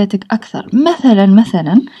إلى ذاتك أكثر.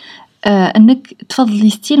 مثلا أنك تفضلي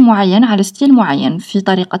ستيل معين على ستيل معين في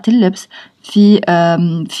طريقة اللبس،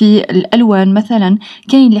 في الألوان. مثلا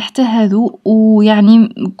كاين اللي حتى هذو ويعني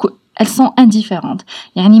elles sont indifférentes،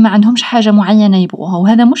 يعني ما عندهمش حاجة معينة يبغوها،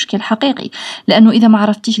 وهذا مشكل حقيقي. لأنه إذا ما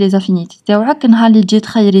عرفتيش لي زافينيتي تاعك، نهار اللي تجي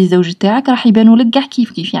تخيري الزوج تاعك راح يبانوا لك كاع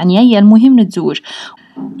كيف، يعني هي المهم نتزوج.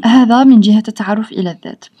 هذا من جهة التعرف إلى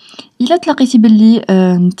الذات. إذا تلقيتي باللي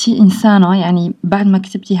أنتي إنسانة، يعني بعد ما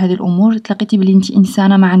كتبتي هذه الأمور تلقيتي باللي أنتي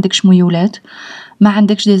إنسانة ما عندكش ميولات، ما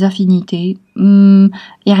عندكش ديزافينيتي،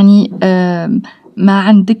 يعني ما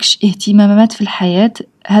عندكش اهتمامات في الحياة،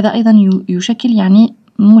 هذا أيضا يشكل يعني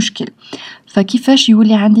مشكل. فكيفاش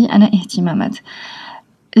يولي عندي أنا اهتمامات؟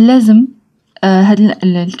 لازم هذا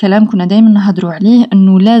الكلام كنا دايما نهضروا عليه،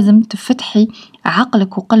 أنه لازم تفتحي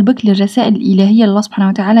عقلك وقلبك للرسائل الإلهية الله سبحانه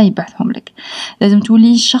وتعالى يبعثهم لك. لازم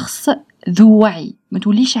تولي شخص ذو وعي، ما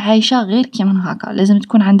توليش عايشة غير كيما هكا. لازم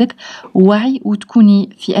تكون عندك وعي وتكوني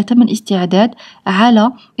في أتم الاستعداد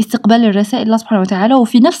على استقبال الرسائل الله سبحانه وتعالى،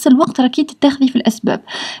 وفي نفس الوقت راكي تتخذي في الأسباب.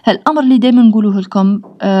 هالأمر اللي دايما نقوله لكم،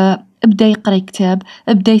 ابداي قرأي كتاب،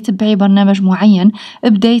 ابداي تبعي برنامج معين،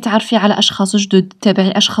 ابداي تعرفي على أشخاص جدد،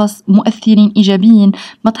 تابعي أشخاص مؤثرين إيجابيين.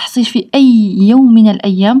 ما تحصيش في أي يوم من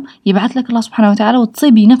الأيام يبعث لك الله سبحانه وتعالى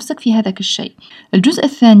وتصيبي نفسك في هذاك الشيء. الجزء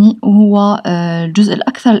الثاني وهو الجزء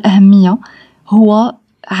الأكثر الأهمية، هو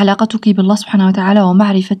علاقتك بالله سبحانه وتعالى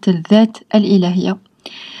ومعرفة الذات الإلهية.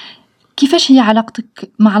 كيفاش هي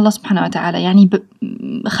علاقتك مع الله سبحانه وتعالى؟ يعني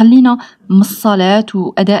خلينا من الصلاة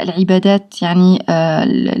وأداء العبادات، يعني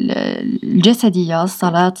الجسدية،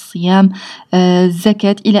 الصلاة، الصيام،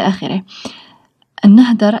 الزكاة إلى آخره.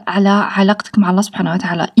 نهدر على علاقتك مع الله سبحانه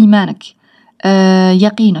وتعالى، إيمانك،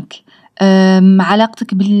 يقينك،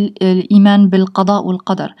 علاقتك بالإيمان بالقضاء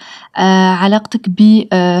والقدر، علاقتك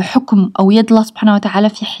بحكم أو يد الله سبحانه وتعالى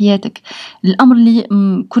في حياتك. الأمر اللي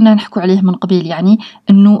كنا نحكو عليه من قبل، يعني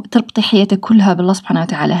أنه تربطي حياتك كلها بالله سبحانه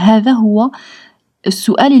وتعالى. هذا هو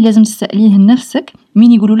السؤال اللي لازم تسأليه لنفسك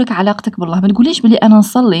مين يقولوا لك علاقتك بالله. ما تقوليش بلي أنا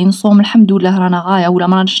نصلي نصوم الحمد لله رانا غاية، ولا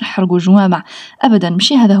ما راناش نحرقوا جوامع، أبدا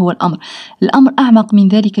مشي هذا هو الأمر. الأمر أعمق من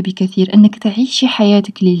ذلك بكثير، أنك تعيشي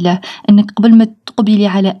حياتك لله، أنك قبل ما تقبلي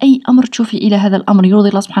على أي أمر تشوفي إلى هذا الأمر يرضي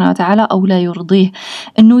الله سبحانه وتعالى أو لا يرضيه.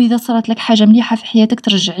 أنه إذا صارت لك حاجة مليحة في حياتك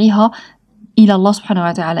ترجعيها إلى الله سبحانه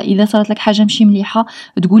وتعالى، إذا صارت لك حاجة مشي مليحة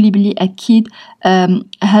تقولي باللي أكيد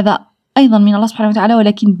هذا أيضا من الله سبحانه وتعالى،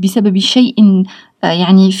 ولكن بسبب شيء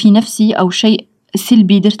يعني في نفسي أو شيء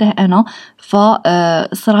سلبي درته أنا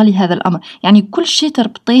فصار لي هذا الأمر. يعني كل شيء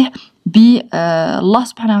تربطيه بالله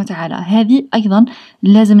سبحانه وتعالى، هذه أيضا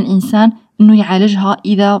لازم الإنسان أنه يعالجها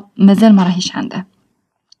إذا مازال ما راهيش عنده.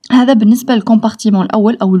 هذا بالنسبة للكومبارتيمون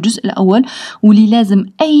الأول أو الجزء الأول، واللي لازم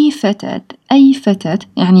أي فتاة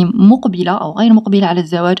يعني مقبلة أو غير مقبلة على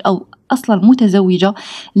الزواج أو أصلا متزوجة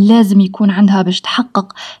لازم يكون عندها باش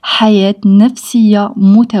تحقق حياة نفسية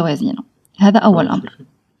متوازنة. هذا أول أمر.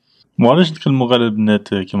 وعلاش نتكلموا غير على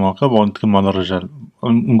البنات كيما هكا بغا نتكلموا على الرجال؟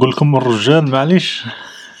 نقول لكم الرجال معليش.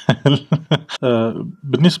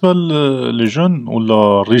 بالنسبة لي جون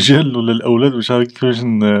ولا الرجال ولا الأولاد مش عارف كيفاش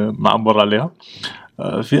نعبر عليها،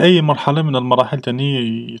 في أي مرحلة من المراحل تاني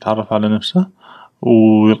يتعرف على نفسه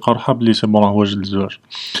ويلقى روحه بلي سي بون راه واجد للزواج.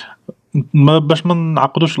 ما باش ما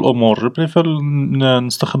نعقدوش الأمور، جو بريفير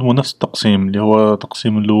نستخدموا نفس التقسيم اللي هو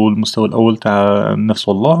التقسيم الأول، المستوى الأول تاع النفس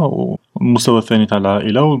والله، والمستوى الثاني تاع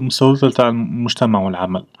العائلة، والمستوى الثالث تاع المجتمع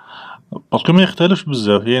والعمل. باسكو ما يختلفش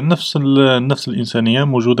بزاف، هي النفس الإنسانية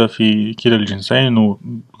موجودة في كلا الجنسين، و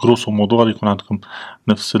غروسو مودو غادي يكون عندكم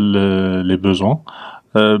نفس لي بوزوان،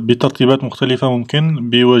 بترتيبات مختلفة ممكن،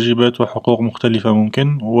 بواجبات وحقوق مختلفة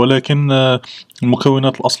ممكن، ولكن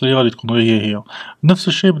المكونات الأصلية غادي تكون غير هي. نفس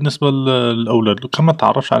الشيء بالنسبة للأولاد، لو كان ما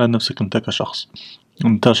تعرفش على نفسك انت كشخص،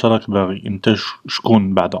 انت شراك باغي، انت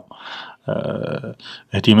شكون بعدا،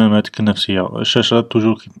 اهتماماتك النفسية، الشاشات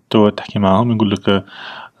توجور تحكي معاهم يقولك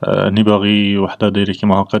راني باغي وحده دايره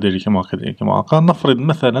كيما هاكا، دايره كيما هاكا، دايره كيما هاكا. نفرض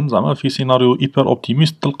مثلا زعما في سيناريو ايبر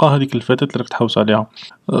اوبتيميست تلقى هذيك الفتاة اللي راك تحوس عليها،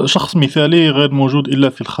 شخص مثالي غير موجود الا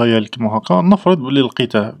في الخيال كيما هاكا، نفرض بلي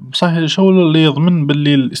لقيته، بصح شو اللي يضمن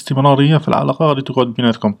بلي الاستمرارية في العلاقة غادي تقعد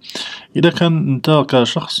بيناتكم؟ اذا كان انت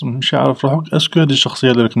كشخص مش عارف روحك، اسكو هذه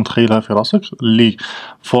الشخصية اللي راك متخيلها في راسك اللي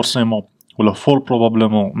فورسيمون ولا فور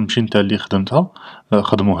بروبابلمون ماشي انت اللي خدمتها،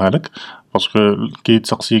 خدموها لك، باسكو كي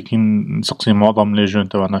نسقسي معظم لي جون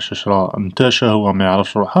تاعنا شاشرا نتا هو ما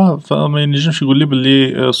يعرفش روحه، فما ينجمش يقول لي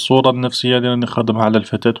باللي الصورة النفسية اللي راني خادمها على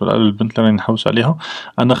الفتاة ولا على البنت اللي راني نحوس عليها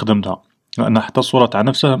أنا خدمتها، أنا حتى الصورة تاع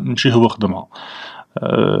نفسه ماشي هو خدمها،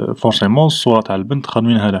 فورسيمون الصورة تاع البنت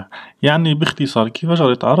خادمينها له. يعني باختصار كيفاش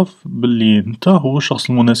غادي تعرف باللي انت هو الشخص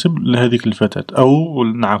المناسب لهذيك الفتاة، او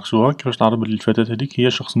نعكسوها كيفاش تعرف باللي الفتاة هذيك هي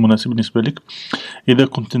الشخص المناسب بالنسبة لك اذا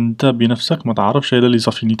كنت انت بنفسك ما تعرفش هذا لي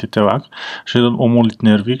زافينيتي تاعك، شنو الامور اللي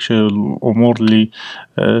تنرفيك، شنو الامور اللي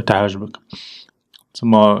تعجبك.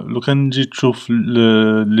 تسمى لو كان تجي تشوف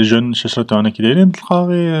لي جون الشاشرة تاعنا كي دايرين تلقى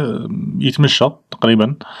غير يتمشى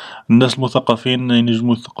تقريبا، الناس المثقفين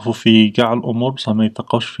ينجمو يثقفوا في قاع الامور بصح ما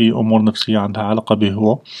يثقفش في امور نفسية عندها علاقة به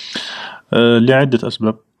هو، لعدة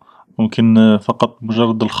اسباب. ممكن فقط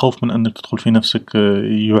مجرد الخوف من انك تدخل في نفسك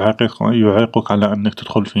يعيقك على انك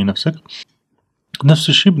تدخل في نفسك. نفس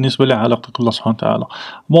الشيء بالنسبة لعلاقتك بالله سبحانه وتعالى.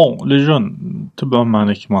 بون لي جون تبعهم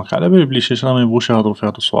معنا كيما هاكا، على بالي بلي شاشرا ما يبغوش يهضروا في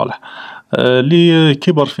هاد الصوالح، لي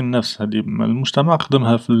كبر في النفس هادي المجتمع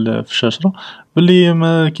خدمها في الشاشرة، باللي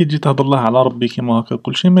ما كي تجي تهضر له على ربي كيما هاكا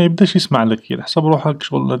كل شيء ما يبداش يسمع لك، يحسب روحك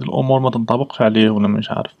شغل هاد الامور ما تنطبقش عليه ولا مش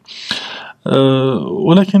عارف.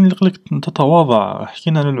 ولكن يقولك تتواضع،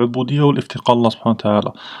 حكينا عن العبودية والافتقار الله سبحانه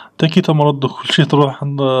وتعالى، انت كي تمرض كل شيء تروح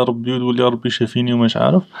عند ربي وتقول يا ربي شافيني ومش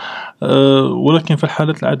عارف. ولكن في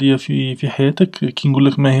الحالات العادية في حياتك كي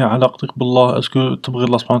نقولك ما هي علاقتك بالله، اسكو تبغي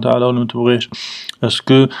الله سبحانه وتعالى ولا ما تبغيش،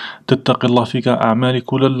 اسكو تتقي الله في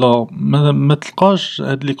اعمالك ولا لا، ما تلقاش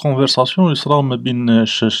هاد لي كونفرساسيون يصراو ما بين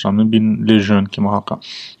الشاشرة ما بين لي جون كيما هكا.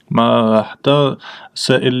 ما حتى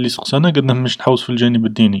السائل اللي سقسانا قلنا مش نحوس في الجانب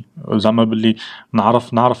الديني، زعما باللي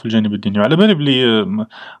نعرف الجانب الديني، وعلى بالي بلي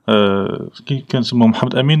كي كان سمو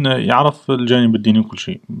محمد امين يعرف الجانب الديني وكل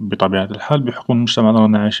شيء بطبيعة الحال بحكم المجتمع اللي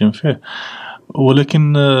رانا عايشين فيه.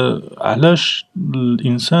 ولكن علاش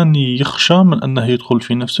الانسان يخشى من انه يدخل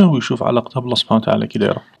في نفسه ويشوف علاقته بالله سبحانه وتعالى كي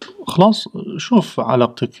دايره؟ خلاص شوف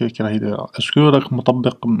علاقتك كي راهي دايره، اسكو راك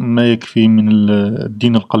مطبق ما يكفي من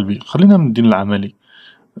الدين القلبي، خلينا من الدين العملي.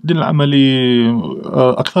 الدين العملي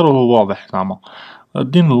أكثره واضح زعما،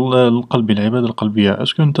 الدين القلبي العبادة القلبية،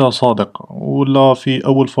 اسكو انت صادق ولا في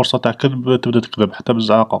أول فرصة تاع كذب تبدا تكذب حتى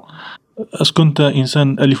بالزعاقة؟ اسكو انت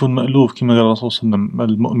إنسان ألف مألوف كما قال الرسول صلى الله عليه وسلم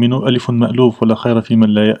المؤمن ألف مألوف ولا خير في من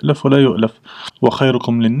لا يألف ولا يؤلف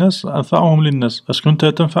وخيركم للناس أنفعهم للناس، اسكو انت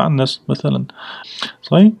تنفع الناس مثلا؟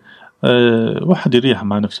 صحيح. واحد يريح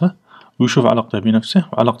مع نفسه ويشوف علاقته بنفسه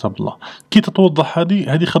وعلاقته بالله، كي تتوضح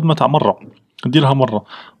هذه خدمة تاع مرة، ديرها مرة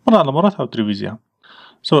على مرة تعاود تريفيزيها،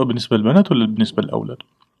 سواء بالنسبة للبنات ولا بالنسبة للأولاد،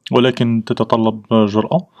 ولكن تتطلب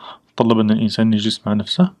جرأة، تتطلب أن الإنسان يجلس مع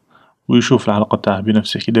نفسه ويشوف العلاقة تاعه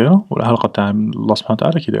بنفسه كي دايرة والعلاقة تاعه الله سبحانه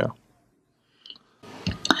وتعالى كي دايرة.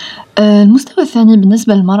 المستوى الثاني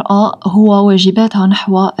بالنسبة للمرأة هو واجباتها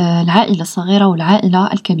نحو العائلة الصغيرة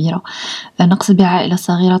والعائلة الكبيرة. نقصد بالعائلة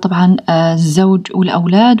الصغيرة طبعا الزوج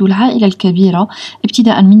والأولاد، والعائلة الكبيرة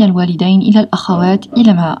ابتداء من الوالدين إلى الأخوات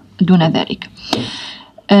إلى ما دون ذلك.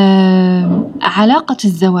 علاقة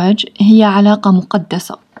الزواج هي علاقة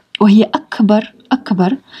مقدسة، وهي أكبر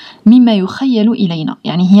مما يخيل إلينا.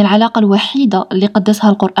 يعني هي العلاقة الوحيدة اللي قدسها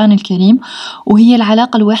القرآن الكريم، وهي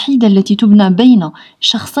العلاقة الوحيدة التي تبنى بين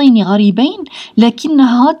شخصين غريبين،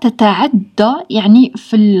 لكنها تتعدى يعني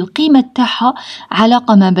في القيمة تاعها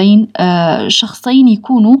علاقة ما بين شخصين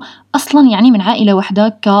يكونوا أصلا يعني من عائلة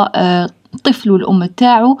واحدة، طفل والأم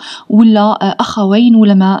تاعو، ولا أخوين،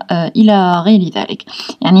 ولا ما إلى غير ذلك.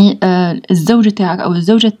 يعني الزوجة تاعك أو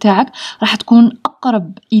الزوجة تاعك راح تكون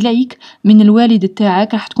أقرب إليك من الوالد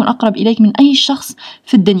تاعك، راح تكون أقرب إليك من أي شخص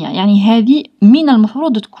في الدنيا. يعني هذه من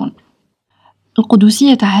المفروض تكون.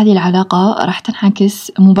 القدسية تاع هذه العلاقة راح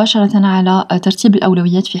تنعكس مباشرة على ترتيب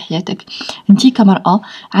الأولويات في حياتك. أنتي كمرأة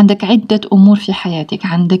عندك عدة أمور في حياتك،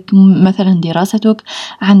 عندك مثلا دراستك،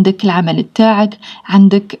 عندك العمل تاعك،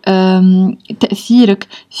 عندك تأثيرك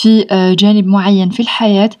في جانب معين في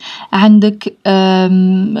الحياة، عندك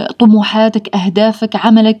طموحاتك، أهدافك،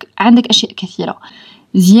 عملك، عندك أشياء كثيرة.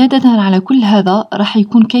 زيادة على كل هذا راح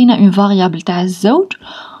يكون كاينة un variable تاع الزوج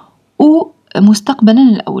ومستقبلا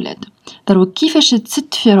الأولاد. دروك كيفاش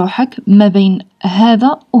تسد في روحك ما بين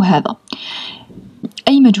هذا وهذا؟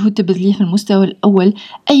 أي مجهود تبذليه في المستوى الأول،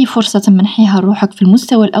 أي فرصة تمنحيها لروحك في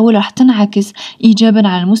المستوى الأول راح تنعكس إيجابا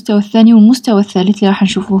على المستوى الثاني والمستوى الثالث اللي راح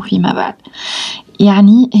نشوفه فيما بعد.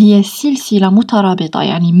 يعني هي سلسلة مترابطة،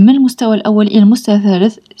 يعني من المستوى الأول إلى المستوى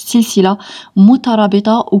الثالث سلسلة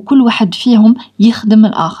مترابطة، وكل واحد فيهم يخدم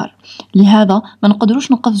الآخر. لهذا ما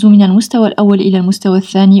نقدروش نقفزوا من المستوى الأول إلى المستوى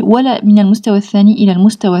الثاني، ولا من المستوى الثاني إلى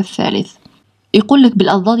المستوى الثالث. يقول لك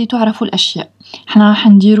بالأضداد تعرف الأشياء. احنا راح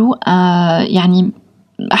نديروا يعني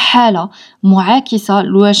حالة معاكسة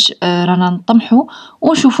لواش رانا نطمحوا،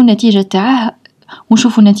 ونشوفوا النتيجة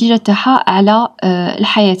تاعها على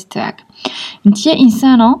الحياة تاعك. انت يا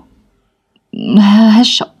إنسانة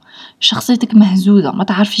هشة، شخصيتك مهزوزة، ما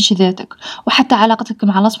تعرفيش ذاتك، وحتى علاقتك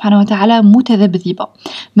مع الله سبحانه وتعالى متذبذبة،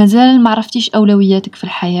 مازال ما عرفتيش أولوياتك في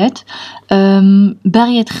الحياة،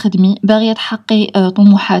 باغية تخدمي، باغية تحققي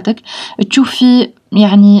طموحاتك، تشوفي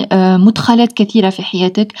يعني مدخلات كثيرة في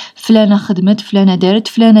حياتك، فلانة خدمت، فلانة دارت،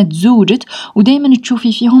 فلانة تزوجت، ودايما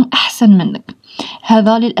تشوفي فيهم أحسن منك.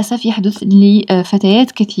 هذا للأسف يحدث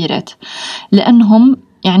لفتيات كثيرات، لأنهم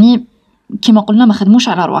يعني كما قلنا ما خدموش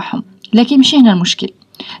على رواحهم. لكن مش هنا المشكل.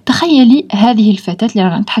 تخيلي هذه الفتاة اللي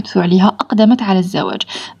رانا نتحدثوا عليها أقدمت على الزواج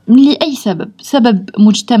لأي سبب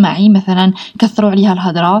مجتمعي، مثلا كثروا عليها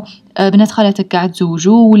الهضرة، بنات خالتك قاعد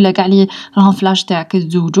تزوجوا، ولا قاع لي راهم فلاش تاعك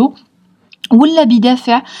تزوجوا، ولا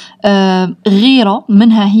بدافع غيرة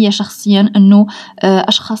منها هي شخصيا أنه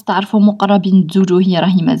أشخاص تعرفهم مقربين تزوجوا هي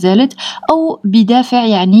راهي ما زالت، أو بدافع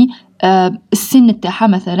يعني السن تاعها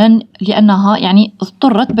مثلا، لأنها يعني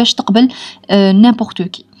اضطرت باش تقبل n'importe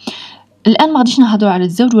qui. الآن ما غاديش نهضروا على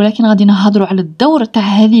الزوج، ولكن غادي نهضروا على الدور تاع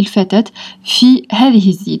هذه الفتاة في هذه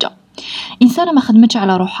الزيجة. إنسانة ما خدمتش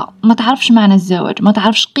على روحها، ما تعرفش معنى الزواج، ما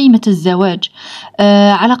تعرفش قيمة الزواج،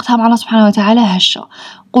 علاقتها مع الله سبحانه وتعالى هشة.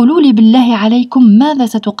 قولوا لي بالله عليكم، ماذا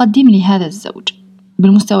ستقدم لهذا الزوج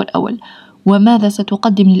بالمستوى الأول؟ وماذا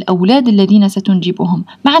ستقدم للأولاد الذين ستنجبهم؟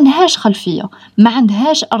 ما عندهاش خلفية، ما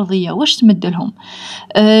عندهاش أرضية، واش تمد لهم؟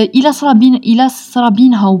 إلى صرا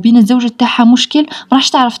بينها وبين الزوج تاعها مشكل، ما راحش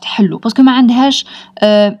تعرف تحله، باسكو ما عندهاش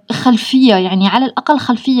خلفية، يعني على الأقل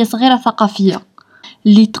خلفية صغيرة ثقافية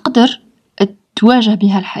اللي تقدر تواجه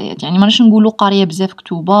بها الحياة. يعني ما نش نقولوا قارية بزاف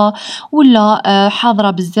كتوبة، ولا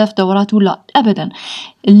حاضرة بزاف دورات، ولا أبدا.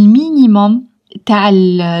 المينيموم تاع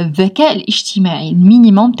الذكاء الاجتماعي،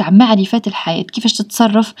 المينيموم تاع معرفة الحياة، كيفاش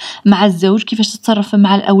تتصرف مع الزوج، كيفاش تتصرف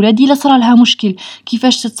مع الأولاد إلا صار لها مشكل،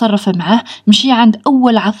 كيفاش تتصرف معه. مشي عند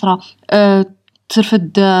أول عثرة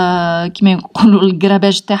ترفد كما يقولوا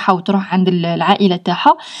القراباج تاعها وتروح عند العائلة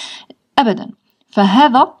تاعها أبدا.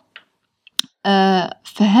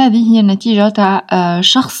 فهذه هي النتيجة تاع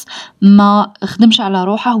شخص ما خدمش على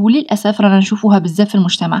روحه، وللأسف رانا نشوفوها بزاف في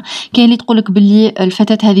المجتمع. كاين اللي تقولك باللي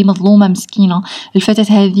الفتاة هذه مظلومة مسكينة، الفتاة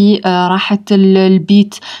هذه راحت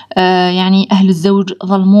البيت، يعني أهل الزوج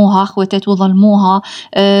ظلموها، خواتاته ظلموها،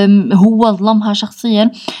 هو ظلمها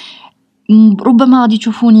شخصيا. ربما غادي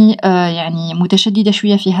تشوفوني يعني متشددة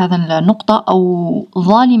شوية في هذا النقطة أو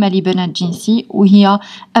ظالمة لبنات جنسي، وهي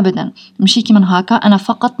أبدا مشي كيما هكا. أنا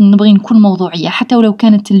فقط نبغي نكون موضوعية، حتى ولو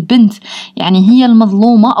كانت البنت يعني هي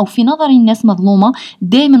المظلومة أو في نظر الناس مظلومة،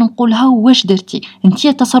 دائما نقولها واش درتي انتي،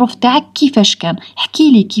 التصرف تاعك كيفاش كان،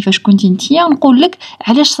 احكي لي كيفاش كنتي انتي، نقول لك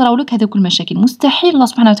علاش صراو لك هذوك المشاكل. مستحيل الله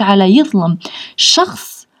سبحانه وتعالى يظلم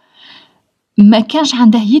شخص ما كانش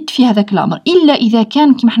عنده يد في هذاك الأمر، إلا إذا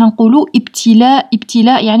كان كما احنا نقولوا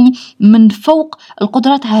ابتلاء يعني من فوق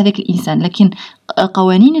القدرة تاع هذاك الإنسان. لكن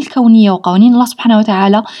قوانين الكونية وقوانين الله سبحانه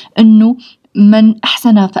وتعالى أنه من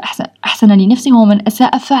أحسن فأحسن لنفسه ومن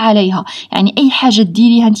أساء فعليها. يعني أي حاجة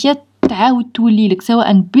ديريها انت تعاود تولي لك،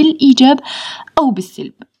 سواء بالإيجاب أو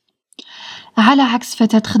بالسلب. على عكس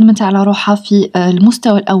فتاة خدمت على روحها في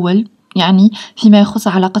المستوى الأول، يعني فيما يخص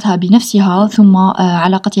علاقتها بنفسها، ثم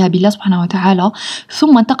علاقتها بالله سبحانه وتعالى،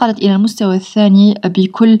 ثم انتقلت إلى المستوى الثاني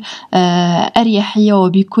بكل أريحية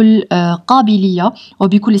وبكل قابلية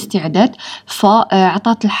وبكل استعداد،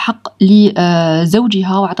 فأعطت الحق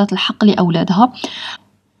لزوجها وأعطت الحق لأولادها.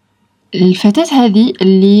 الفتاة هذه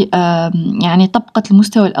اللي يعني طبقت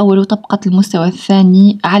المستوى الأول وطبقت المستوى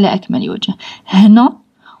الثاني على أكمل وجه، هنا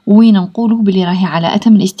وين نقوله بلي راهي على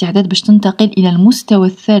أتم الاستعداد باش تنتقل إلى المستوى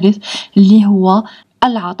الثالث اللي هو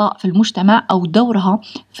العطاء في المجتمع أو دورها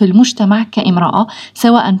في المجتمع كامرأة،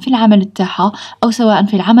 سواء في العمل تاعها أو سواء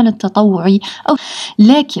في العمل التطوعي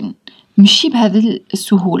لكن مشي بهذه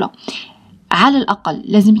السهولة. على الأقل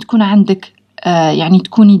لازم تكون عندك يعني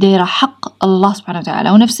تكوني دايرة حق الله سبحانه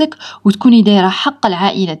وتعالى ونفسك، وتكوني دايرة حق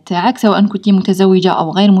العائلة تاعك سواء كنت متزوجة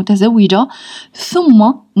أو غير متزوجة،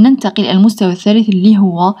 ثم ننتقل إلى المستوى الثالث اللي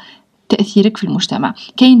هو تأثيرك في المجتمع.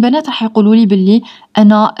 كاين بنات راح يقولوا لي باللي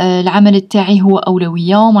أنا العمل تاعي هو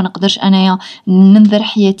أولوية وما نقدرش أنا ننذر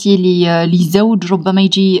حياتي لزوج ربما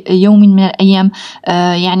يجي يوم من الأيام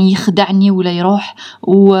يعني يخدعني ولا يروح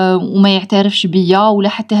وما يعترفش بيا، ولا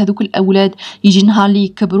حتى هذوك الأولاد يجي نهار اللي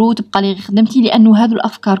يكبروا تبقى لي خدمتي. لأنه هذه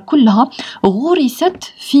الأفكار كلها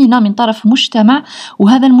غرست فينا من طرف مجتمع،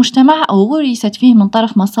 وهذا المجتمع غرست فيه من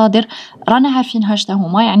طرف مصادر رانا عارفينها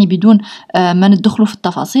شتاهما، يعني بدون ما ندخلوا في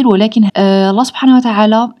التفاصيل. ولكن الله سبحانه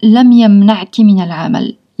وتعالى لم يمنعك من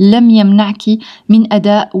العمل، لم يمنعك من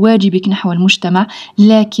أداء واجبك نحو المجتمع،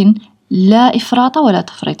 لكن لا إفراط ولا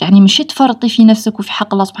تفريط. يعني مش تفرطي في نفسك وفي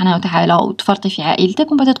حق الله سبحانه وتعالى وتفرطي في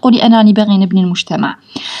عائلتك وبعد تقولي أنا راني باغي نبني المجتمع.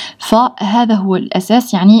 فهذا هو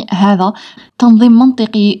الأساس، يعني هذا تنظيم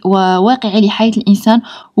منطقي وواقعي لحياة الإنسان.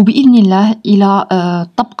 وبإذن الله إلى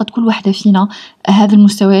طبقت كل واحدة فينا هذه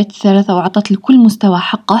المستويات الثلاثة وعطت لكل مستوى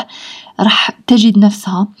حقه، راح تجد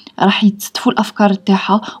نفسها راح يتصفوا الأفكار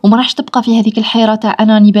تاعها، وما راحش تبقى في هذيك الحيرة تاع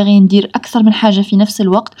أنا راني باغي ندير أكثر من حاجة في نفس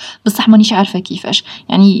الوقت بصح مانيش عارفة كيفاش.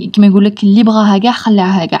 يعني كما يقول لك اللي بغاها كاع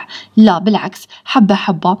خلعها كاع، لا بالعكس، حبة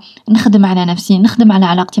حبة نخدم على نفسي، نخدم على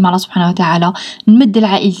علاقتي مع الله سبحانه وتعالى، نمد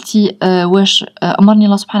لعائلتي واش أمرني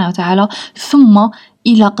الله سبحانه وتعالى، ثم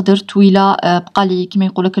إلا قدرت وإلا بقى لي كما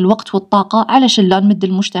يقول لك الوقت والطاقة علاش لا نمد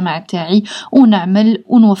المجتمع تاعي ونعمل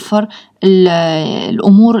ونوفر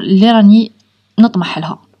الأمور اللي راني نطمح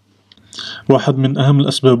لها. واحد من أهم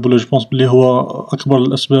الأسباب ولا جبونس بلي هو أكبر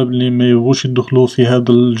الأسباب اللي ما يبغوش يدخلوا في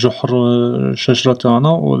هذا الجحر الشجرة تاعنا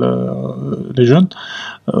ولا لي جون،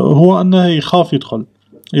 هو أنه يخاف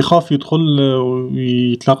يدخل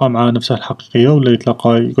ويتلاقى مع نفسه الحقيقية، ولا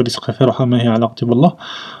يقعد يسقي في روحه ما هي علاقتي بالله،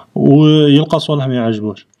 ويلقى صالح ما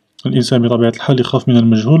يعجبوش. الإنسان بطبيعة الحال يخاف من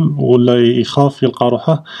المجهول، ولا يخاف يلقى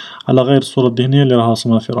روحه على غير الصورة الذهنية اللي راها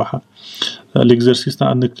صمنا في روحه. الإكزرسيس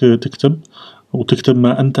تاع أنك تكتب وتكتب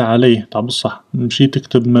ما أنت عليه تاع بصح، ماشي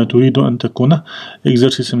تكتب ما تريد أن تكونه.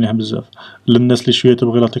 إكزرسيس مليح بزاف للناس اللي شوية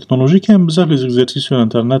تبغي لا تكنولوجي. كاين بزاف لي إكزرسيس في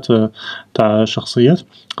الانترنت تاع شخصيات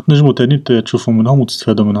تنجموا تاني تشوفوا منهم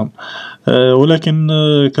وتستفادوا منهم. ولكن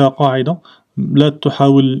كقاعدة لا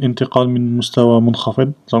تحاول الانتقال من مستوى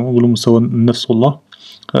منخفض نقولوا مستوى النفس والله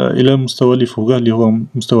إلى المستوى اللي فوقه اللي هو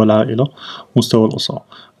مستوى العائلة، مستوى الأسرة.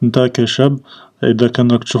 أنت كشاب إذا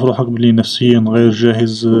كان راك تشوف روحك بلي نفسيا غير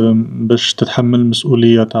جاهز باش تتحمل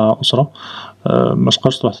مسؤولية تاع أسرة، ما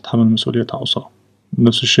تقدرش تروح تتحمل مسؤولية تاع أسرة.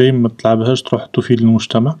 نفس الشيء ما تلعبهاش تروح تفيد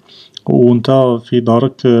المجتمع وانت في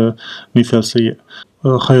دارك مثال سيء.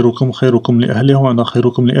 خيركم لأهله وأنا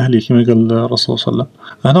خيركم لأهلي كما قال الرسول صلى الله عليه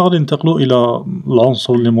وسلم. هنا غادي ننتقلوا إلى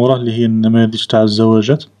العنصر اللي موراه اللي هي النماذج تاع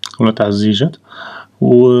الزواجات ولا تاع الزيجات،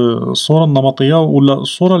 والصورة النمطية ولا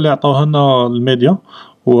الصورة اللي عطاوها لنا الميديا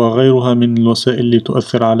وغيرها من الوسائل اللي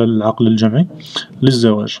تؤثر على العقل الجمعي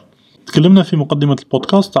للزواج. تكلمنا في مقدمة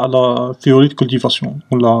البودكاست على ثيوري cultivation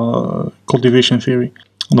ولا cultivation theory.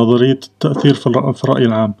 نظرية التأثير في الرأي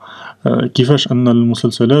العام. كيفاش أن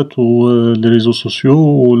المسلسلات والريزو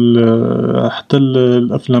سوسيو حتى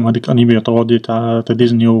الأفلام هذيك أنيمية 3D تاع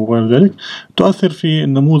ديزني وغير ذلك تؤثر في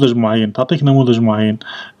نموذج معين، تعطيك نموذج معين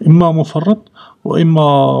إما مفرط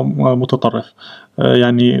وإما متطرف.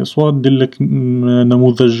 يعني سواء ديرلك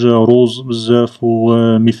نموذج روز بزاف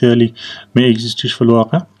ومثالي ما يكزيستيش في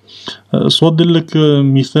الواقع، سواء ديرلك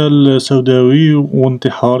مثال سوداوي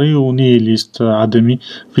وانتحاري ونيليست عدمي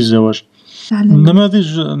في الزواج.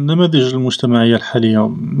 النماذج المجتمعية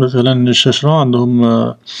الحالية مثلا الشاشرة عندهم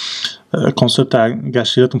كونسيبت تاع قاع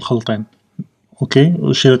الشيرات مخلطين، اوكي،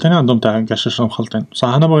 والشيرات تاني عندهم تاع قاع الشاشرة مخلطين. صح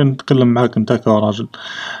أنا باغي نتكلم معاك انت كراجل.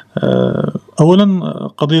 أولا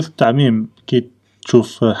قضية التعميم، كي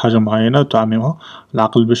تشوف حاجة معينة تعممها،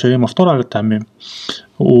 العقل البشري مفطور على التعميم،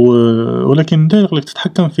 ولكن انت يقلك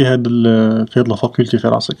تتحكم في هاد الفاكولتي في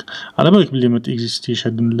راسك. على بالك بلي ما تيكزيستيش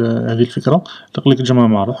هذه الفكره، تقلك تجمع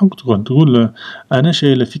مع روحك تقول انا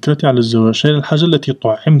شايل فكرتي على الزواج، شايل الحاجه التي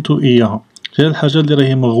طعمت اياها، شايل الحاجه اللي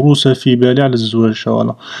راهي مغروسه في بالي على الزواج.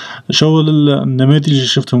 شو النماذج اللي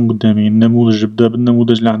شفتهم قدامي، النموذج بدا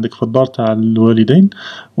بالنموذج اللي عندك في الدار تاع الوالدين،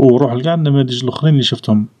 وروح لكاع النماذج الاخرين اللي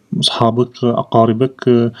شفتهم، صحابك،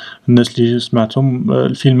 اقاربك، الناس اللي سمعتهم،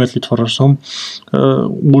 الفيلمات اللي تفرجتهم،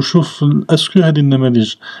 وشوف اسكو هذه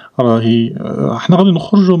النماذج راهي احنا غادي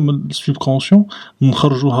نخرجوا من السوب كونسيون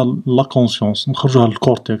نخرجوها لا كونسيونس، نخرجوها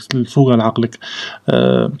للكورتكس الفوق على عقلك.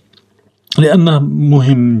 لأنه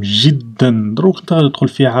مهم جدا. دروك انت غادي تدخل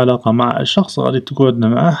في علاقة مع شخص غادي تقعد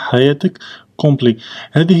معاه حياتك كومبلي،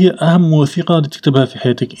 هذه هي أهم وثيقة غادي تكتبها في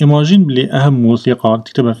حياتك. إيماجين بلي أهم وثيقة غادي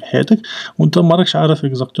تكتبها في حياتك وانت ما راكش عارف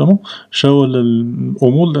اكزاكتومون شو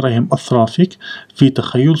الأمور اللي راهي مأثرة فيك في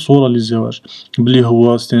تخيل صورة للزواج، بلي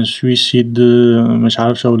هو ستان سويسيد، مش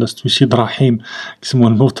عارف شو، ولا سويسيد رحيم يسموه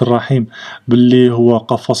الموت الرحيم، بلي هو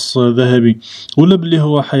قفص ذهبي، ولا بلي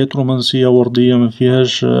هو حياة رومانسية وردية ما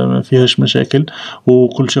فيهاش مشاكل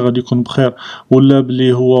وكل شيء غادي يكون بخير، ولا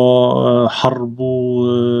بلي هو حرب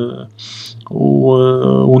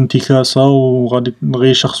وانتكاسة وغادي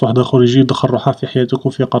غير شخص واحد آخر يجي يدخل روحه في حياتك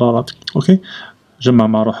وفي قراراتك. أوكي، جمع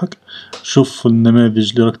مع روحك، شوف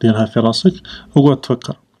النماذج اللي راك ديرها في راسك وقعد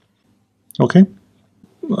تفكر. أوكي،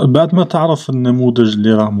 بعد ما تعرف النموذج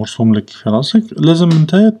اللي راه مرسوم لك في راسك، لازم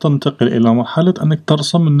نتايا تنتقل إلى مرحلة أنك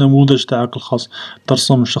ترسم النموذج تاعك الخاص،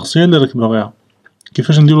 ترسم الشخصية اللي راك باغيها.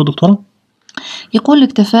 كيفاش نديرو دكتورة؟ يقول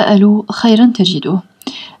لك تفاءلوا خيرا تجدوه.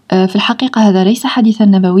 في الحقيقة هذا ليس حديثا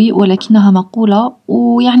نبوي ولكنها مقولة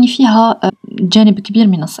ويعني فيها جانب كبير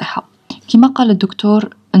من الصحة. كما قال الدكتور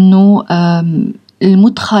أنه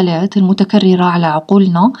المدخلات المتكررة على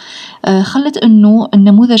عقولنا خلت أنه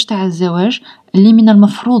النموذج تاع الزواج اللي من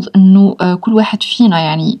المفروض أنه كل واحد فينا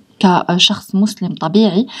يعني كشخص مسلم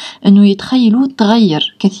طبيعي أنه يتخيله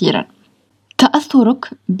تغير كثيرا. تأثرك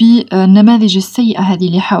بالنماذج السيئة هذه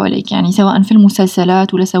اللي حواليك، يعني سواء في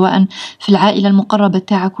المسلسلات ولا سواء في العائلة المقربة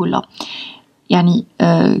تاعك ولا يعني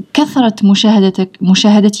كثرة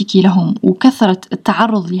مشاهدتك لهم وكثرة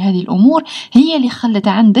التعرض لهذه الأمور هي اللي خلت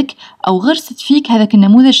عندك أو غرست فيك هذاك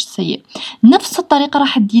النموذج السيء. نفس الطريقة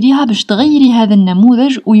راح تديريها باش تغيري هذا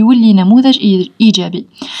النموذج ويولي نموذج إيجابي.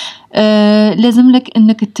 لازم لك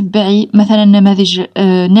أنك تتبعي مثلا نماذج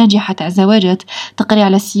ناجحة تاع زواجات، تقري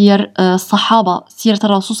على سير الصحابة، سيرة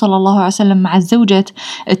الرسول صلى الله عليه وسلم مع الزوجات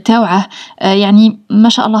التوعة. يعني ما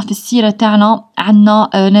شاء الله في السيرة تاعنا عنا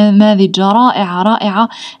نماذج رائعة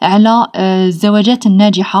على الزواجات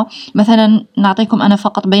الناجحة. مثلا نعطيكم أنا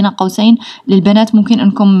فقط بين قوسين للبنات ممكن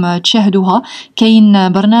أنكم تشاهدوها،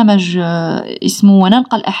 كاين برنامج اسمه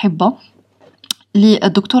ونلقى الأحبة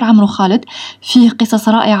للدكتور عمرو خالد، فيه قصص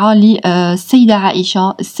رائعة للسيدة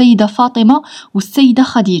عائشة، السيدة فاطمة والسيدة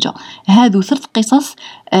خديجة. هذو 3 قصص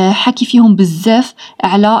حكي فيهم بزاف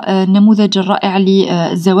على النموذج الرائع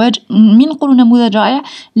للزواج. من نقولوا نموذج رائع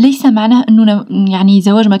ليس معناه أنه يعني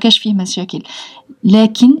زواج ما كاش فيه مشاكل،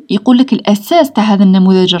 لكن يقول لك الأساس تاع هذا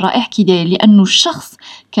النموذج الرائع كده لأنه الشخص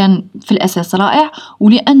كان في الأساس رائع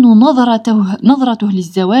ولأنه نظرته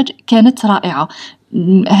للزواج كانت رائعة.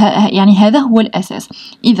 يعني هذا هو الأساس.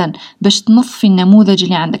 إذن باش تنظفي النموذج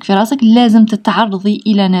اللي عندك في راسك لازم تتعرضي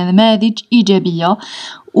إلى نماذج إيجابية،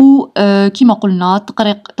 وكما قلنا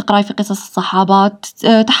تقرأي في قصص الصحابة،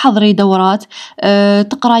 تحضري دورات،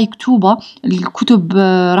 تقرأي الكتب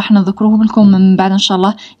راح نذكره لكم من بعد إن شاء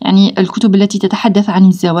الله، يعني الكتب التي تتحدث عن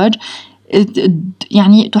الزواج.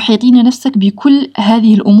 يعني تحيطين نفسك بكل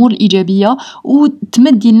هذه الأمور الإيجابية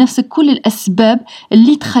وتمدي لنفسك كل الأسباب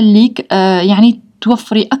اللي تخليك يعني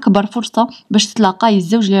توفري أكبر فرصة باش تلاقاي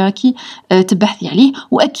الزوج اللي راكي تبحثي عليه.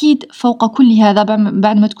 وأكيد فوق كل هذا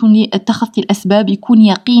بعد ما تكوني اتخذتي الأسباب يكون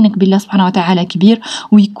يقينك بالله سبحانه وتعالى كبير،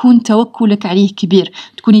 ويكون توكلك عليه كبير.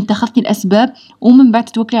 تكوني اتخذتي الأسباب ومن بعد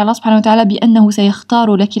توكلي على الله سبحانه وتعالى بأنه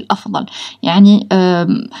سيختار لك الأفضل. يعني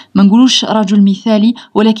ما نقولوش رجل مثالي،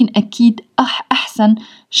 ولكن أكيد أحسن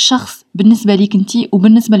شخص بالنسبة لك أنتي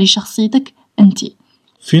وبالنسبة لشخصيتك أنتي.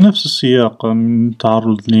 في نفس السياق من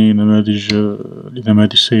تعرض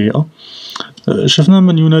لنماذج سيئة، شفنا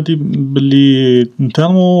من ينادي باللي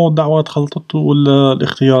نتاعو دعوات خلطت ولا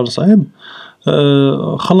الاختيار صعيب،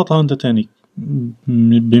 خلطها أنت تاني،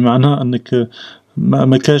 بمعنى أنك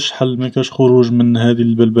ما كاش حل، ما كاش خروج من هذه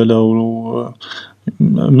البلبلة،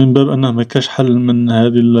 من باب أنه ما كاش حل من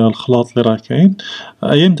هذه الخلاط اللي راه كاين.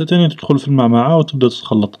 أيام تاني تدخل في المعمعة وتبدأ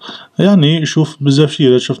تتخلط. يعني شوف بزاف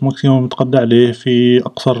شي شوف ماكسيموم تقضي عليه في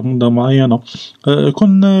أقصر مدة معينة،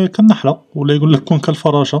 كن كالنحلة، ولا يقول لك كن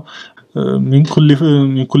كالفراشة،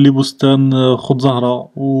 من كل بستان خذ زهرة،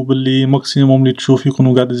 وباللي ماكسيموم اللي تشوف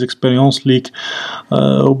يكونوا قاعد اكسبيريونس ليك.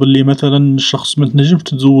 وباللي مثلا الشخص ما تنجمش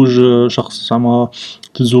تتزوج شخص زعما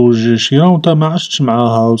تتزوج شيرة وانت ما عشتش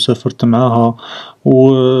معاها وسافرت معاها،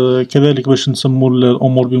 وكذلك باش نسمو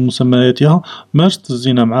الأمور بمسمياتها، مارست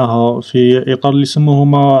الزنا معاها في إطار اللي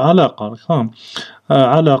يسموهما علاقة، فاهم؟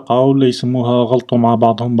 علاقة، ولا يسموها غلطوا مع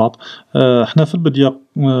بعضهم بعض. احنا في البداية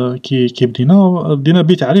كي بدينا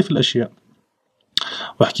بتعريف الأشياء،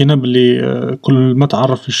 وحكينا باللي كل ما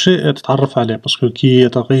تعرف الشيء تتعرف عليه، باسكو كي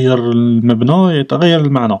يتغير المبنى يتغير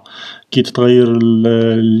المعنى، كي تتغير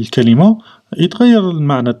الكلمة يتغير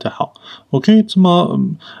المعنى تاعها. اوكي، تسمى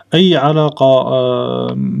اي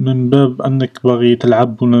علاقة من باب انك باغي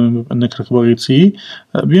تلعب ولا من باب انك راك باغي تسيي،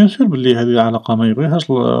 بيان سور باللي هذه العلاقة ما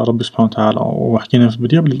يبغيهاش ربي سبحانه وتعالى. وحكينا في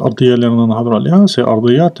البداية باللي الارضية اللي رانا نهضروا عليها سي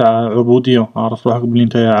ارضية تاع عبودية، عرف روحك باللي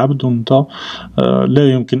انت عبد، وانت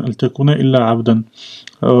لا يمكن ان تكون الا عبدا.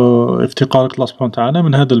 افتقارك الله سبحانه وتعالى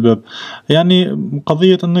من هذا الباب. يعني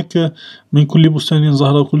قضية أنك من كل بستان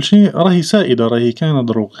زهرة وكل شيء راهي سائدة، راهي كان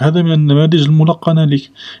دروك. هذا من النماذج الملقنة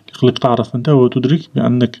لك، يخليك تعرف أنت وتدرك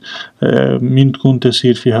بأنك من تكون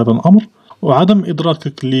تسير في هذا الأمر، وعدم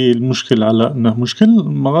إدراكك للمشكل على أنه مشكل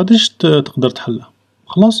ما غاديش تقدر تحله.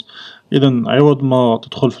 خلاص، إذن عوض ما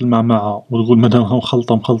تدخل في المعمعة وتقول مادام هم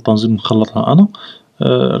مخلطة نزيد نخلطها أنا،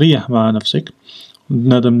 ريح مع نفسك.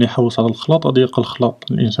 بنادم اللي يحوس على الخلاط أضيق الخلاط،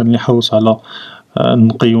 الإنسان اللي يحوس على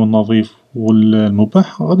النقي والنظيف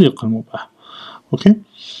والمباح أضيق المباح. أوكي.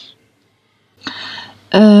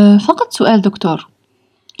 فقط سؤال دكتور،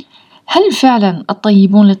 هل فعلا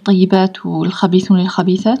الطيبون للطيبات والخبيثون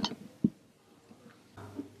للخبيثات؟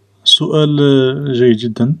 سؤال جيد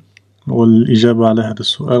جدا، والإجابة على هذا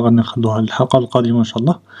السؤال غادي نخلوها للحلقة القادمة إن شاء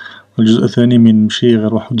الله، الجزء الثاني من مشي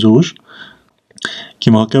ارواح وتزوج.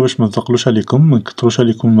 كيما هكا باش ما نثقلوش عليكم، ما نكثروش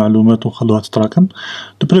عليكم المعلومات ونخلوها تتراكم.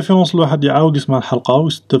 دو بريفيرونس الواحد يعاود يسمع الحلقة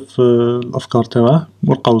ويستف الأفكار تاعه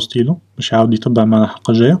ورقة وستيلو باش يعاود يتبع معنا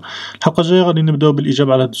الحلقة الجاية. الحلقة الجاية غادي نبداو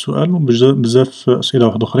بالإجابة على هذا السؤال وبزاف أسئلة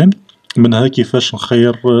واحد أخرين، منها كيفاش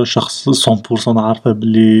نخير شخص 100% عارفه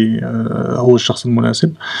باللي هو الشخص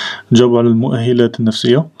المناسب. نجاوب على المؤهلات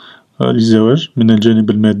النفسية للزواج من الجانب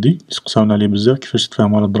المادي، يسقساونا عليه بزاف كيفاش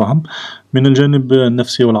تفاهموا على الدراهم، من الجانب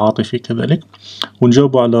النفسي والعاطفي كذلك،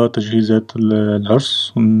 ونجاوبوا على تجهيزات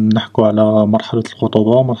العرس، ونحكوا على مرحلة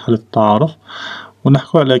الخطوبة ومرحلة التعارف،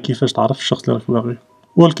 ونحكوا على كيفاش تعرف الشخص اللي راك باغيه،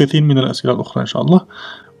 والكثير من الأسئلة الأخرى إن شاء الله.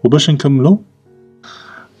 وباش نكملوا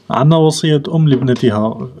عنا وصية أم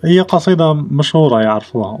لابنتها، هي قصيدة مشهورة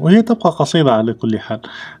يعرفوها، وهي تبقى قصيدة على كل حال،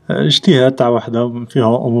 اجتهاد تاع وحدة،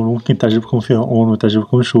 فيها أمور ممكن تعجبكم، فيها أمور ما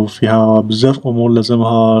تعجبكمش، وفيها بزاف أمور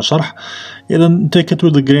لازمها شرح. إذا take it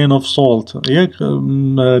with a grain of salt، ياك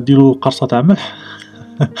ديروا قرصة تاع ملح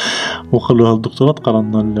وخلوها الدكتورة تقرا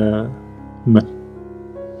لنا المتن.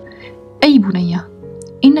 أي بنية،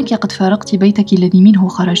 إنك قد فارقت بيتك الذي منه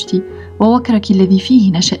خرجت، ووكرك الذي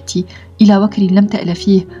فيه نشأت، إلى وكر لم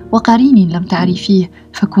تألفيه وقرين لم تعرفيه،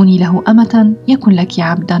 فكوني له أمة يكن لك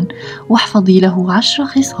عبدا، واحفظي له 10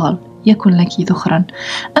 خصال يكن لك ذخرا.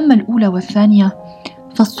 أما الأولى والثانية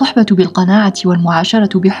فالصحبة بالقناعة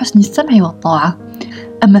والمعاشرة بحسن السمع والطاعة.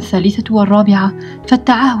 أما الثالثة والرابعة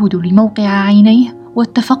فالتعهد لموقع عينيه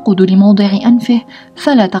والتفقد لموضع أنفه،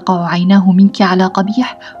 فلا تقع عيناه منك على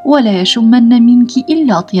قبيح، ولا يشمن منك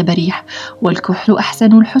إلا طيب ريح. والكحل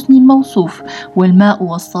أحسن الحسن الموصوف، والماء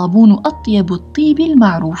والصابون أطيب الطيب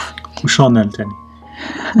المعروف. وشانيل تاني.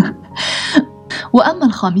 وأما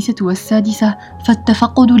الخامسة والسادسة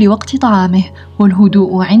فالتفقد لوقت طعامه،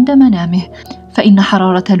 والهدوء عند منامه، فإن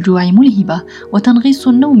حرارة الجوع ملهبة، وتنغيص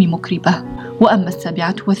النوم مكربة. وأما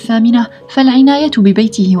السابعة والثامنة فالعناية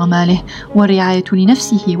ببيته وماله، والرعاية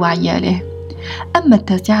لنفسه وعياله. أما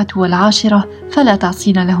 9 و10 فلا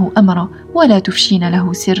تعصين له أمرا ولا تفشين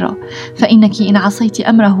له سرا، فإنك إن عصيت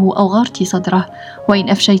أمره أوغرت صدره، وإن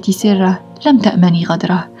أفشيت سره لم تأمني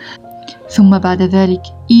غدره. ثم بعد ذلك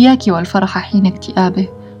إياك والفرح حين اكتئابه،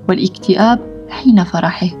 والاكتئاب حين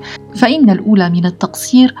فرحه، فإن الأولى من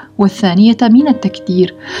التقصير والثانية من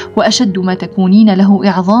التكدير، وأشد ما تكونين له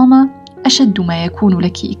إعظاما أشد ما يكون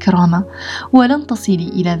لك إكراما، ولن تصلي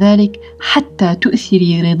إلى ذلك حتى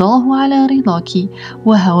تؤثري رضاه على رضاك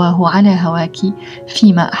وهواه على هواك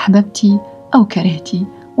فيما أحببت أو كرهت،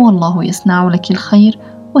 والله يصنع لك الخير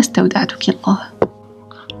واستودعتك الله.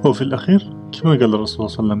 وفي الأخير كما قال الرسول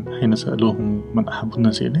صلى الله عليه وسلم حين سألوه من أحب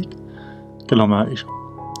الناس إليك، قال لهم عائشة.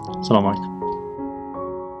 السلام عليكم.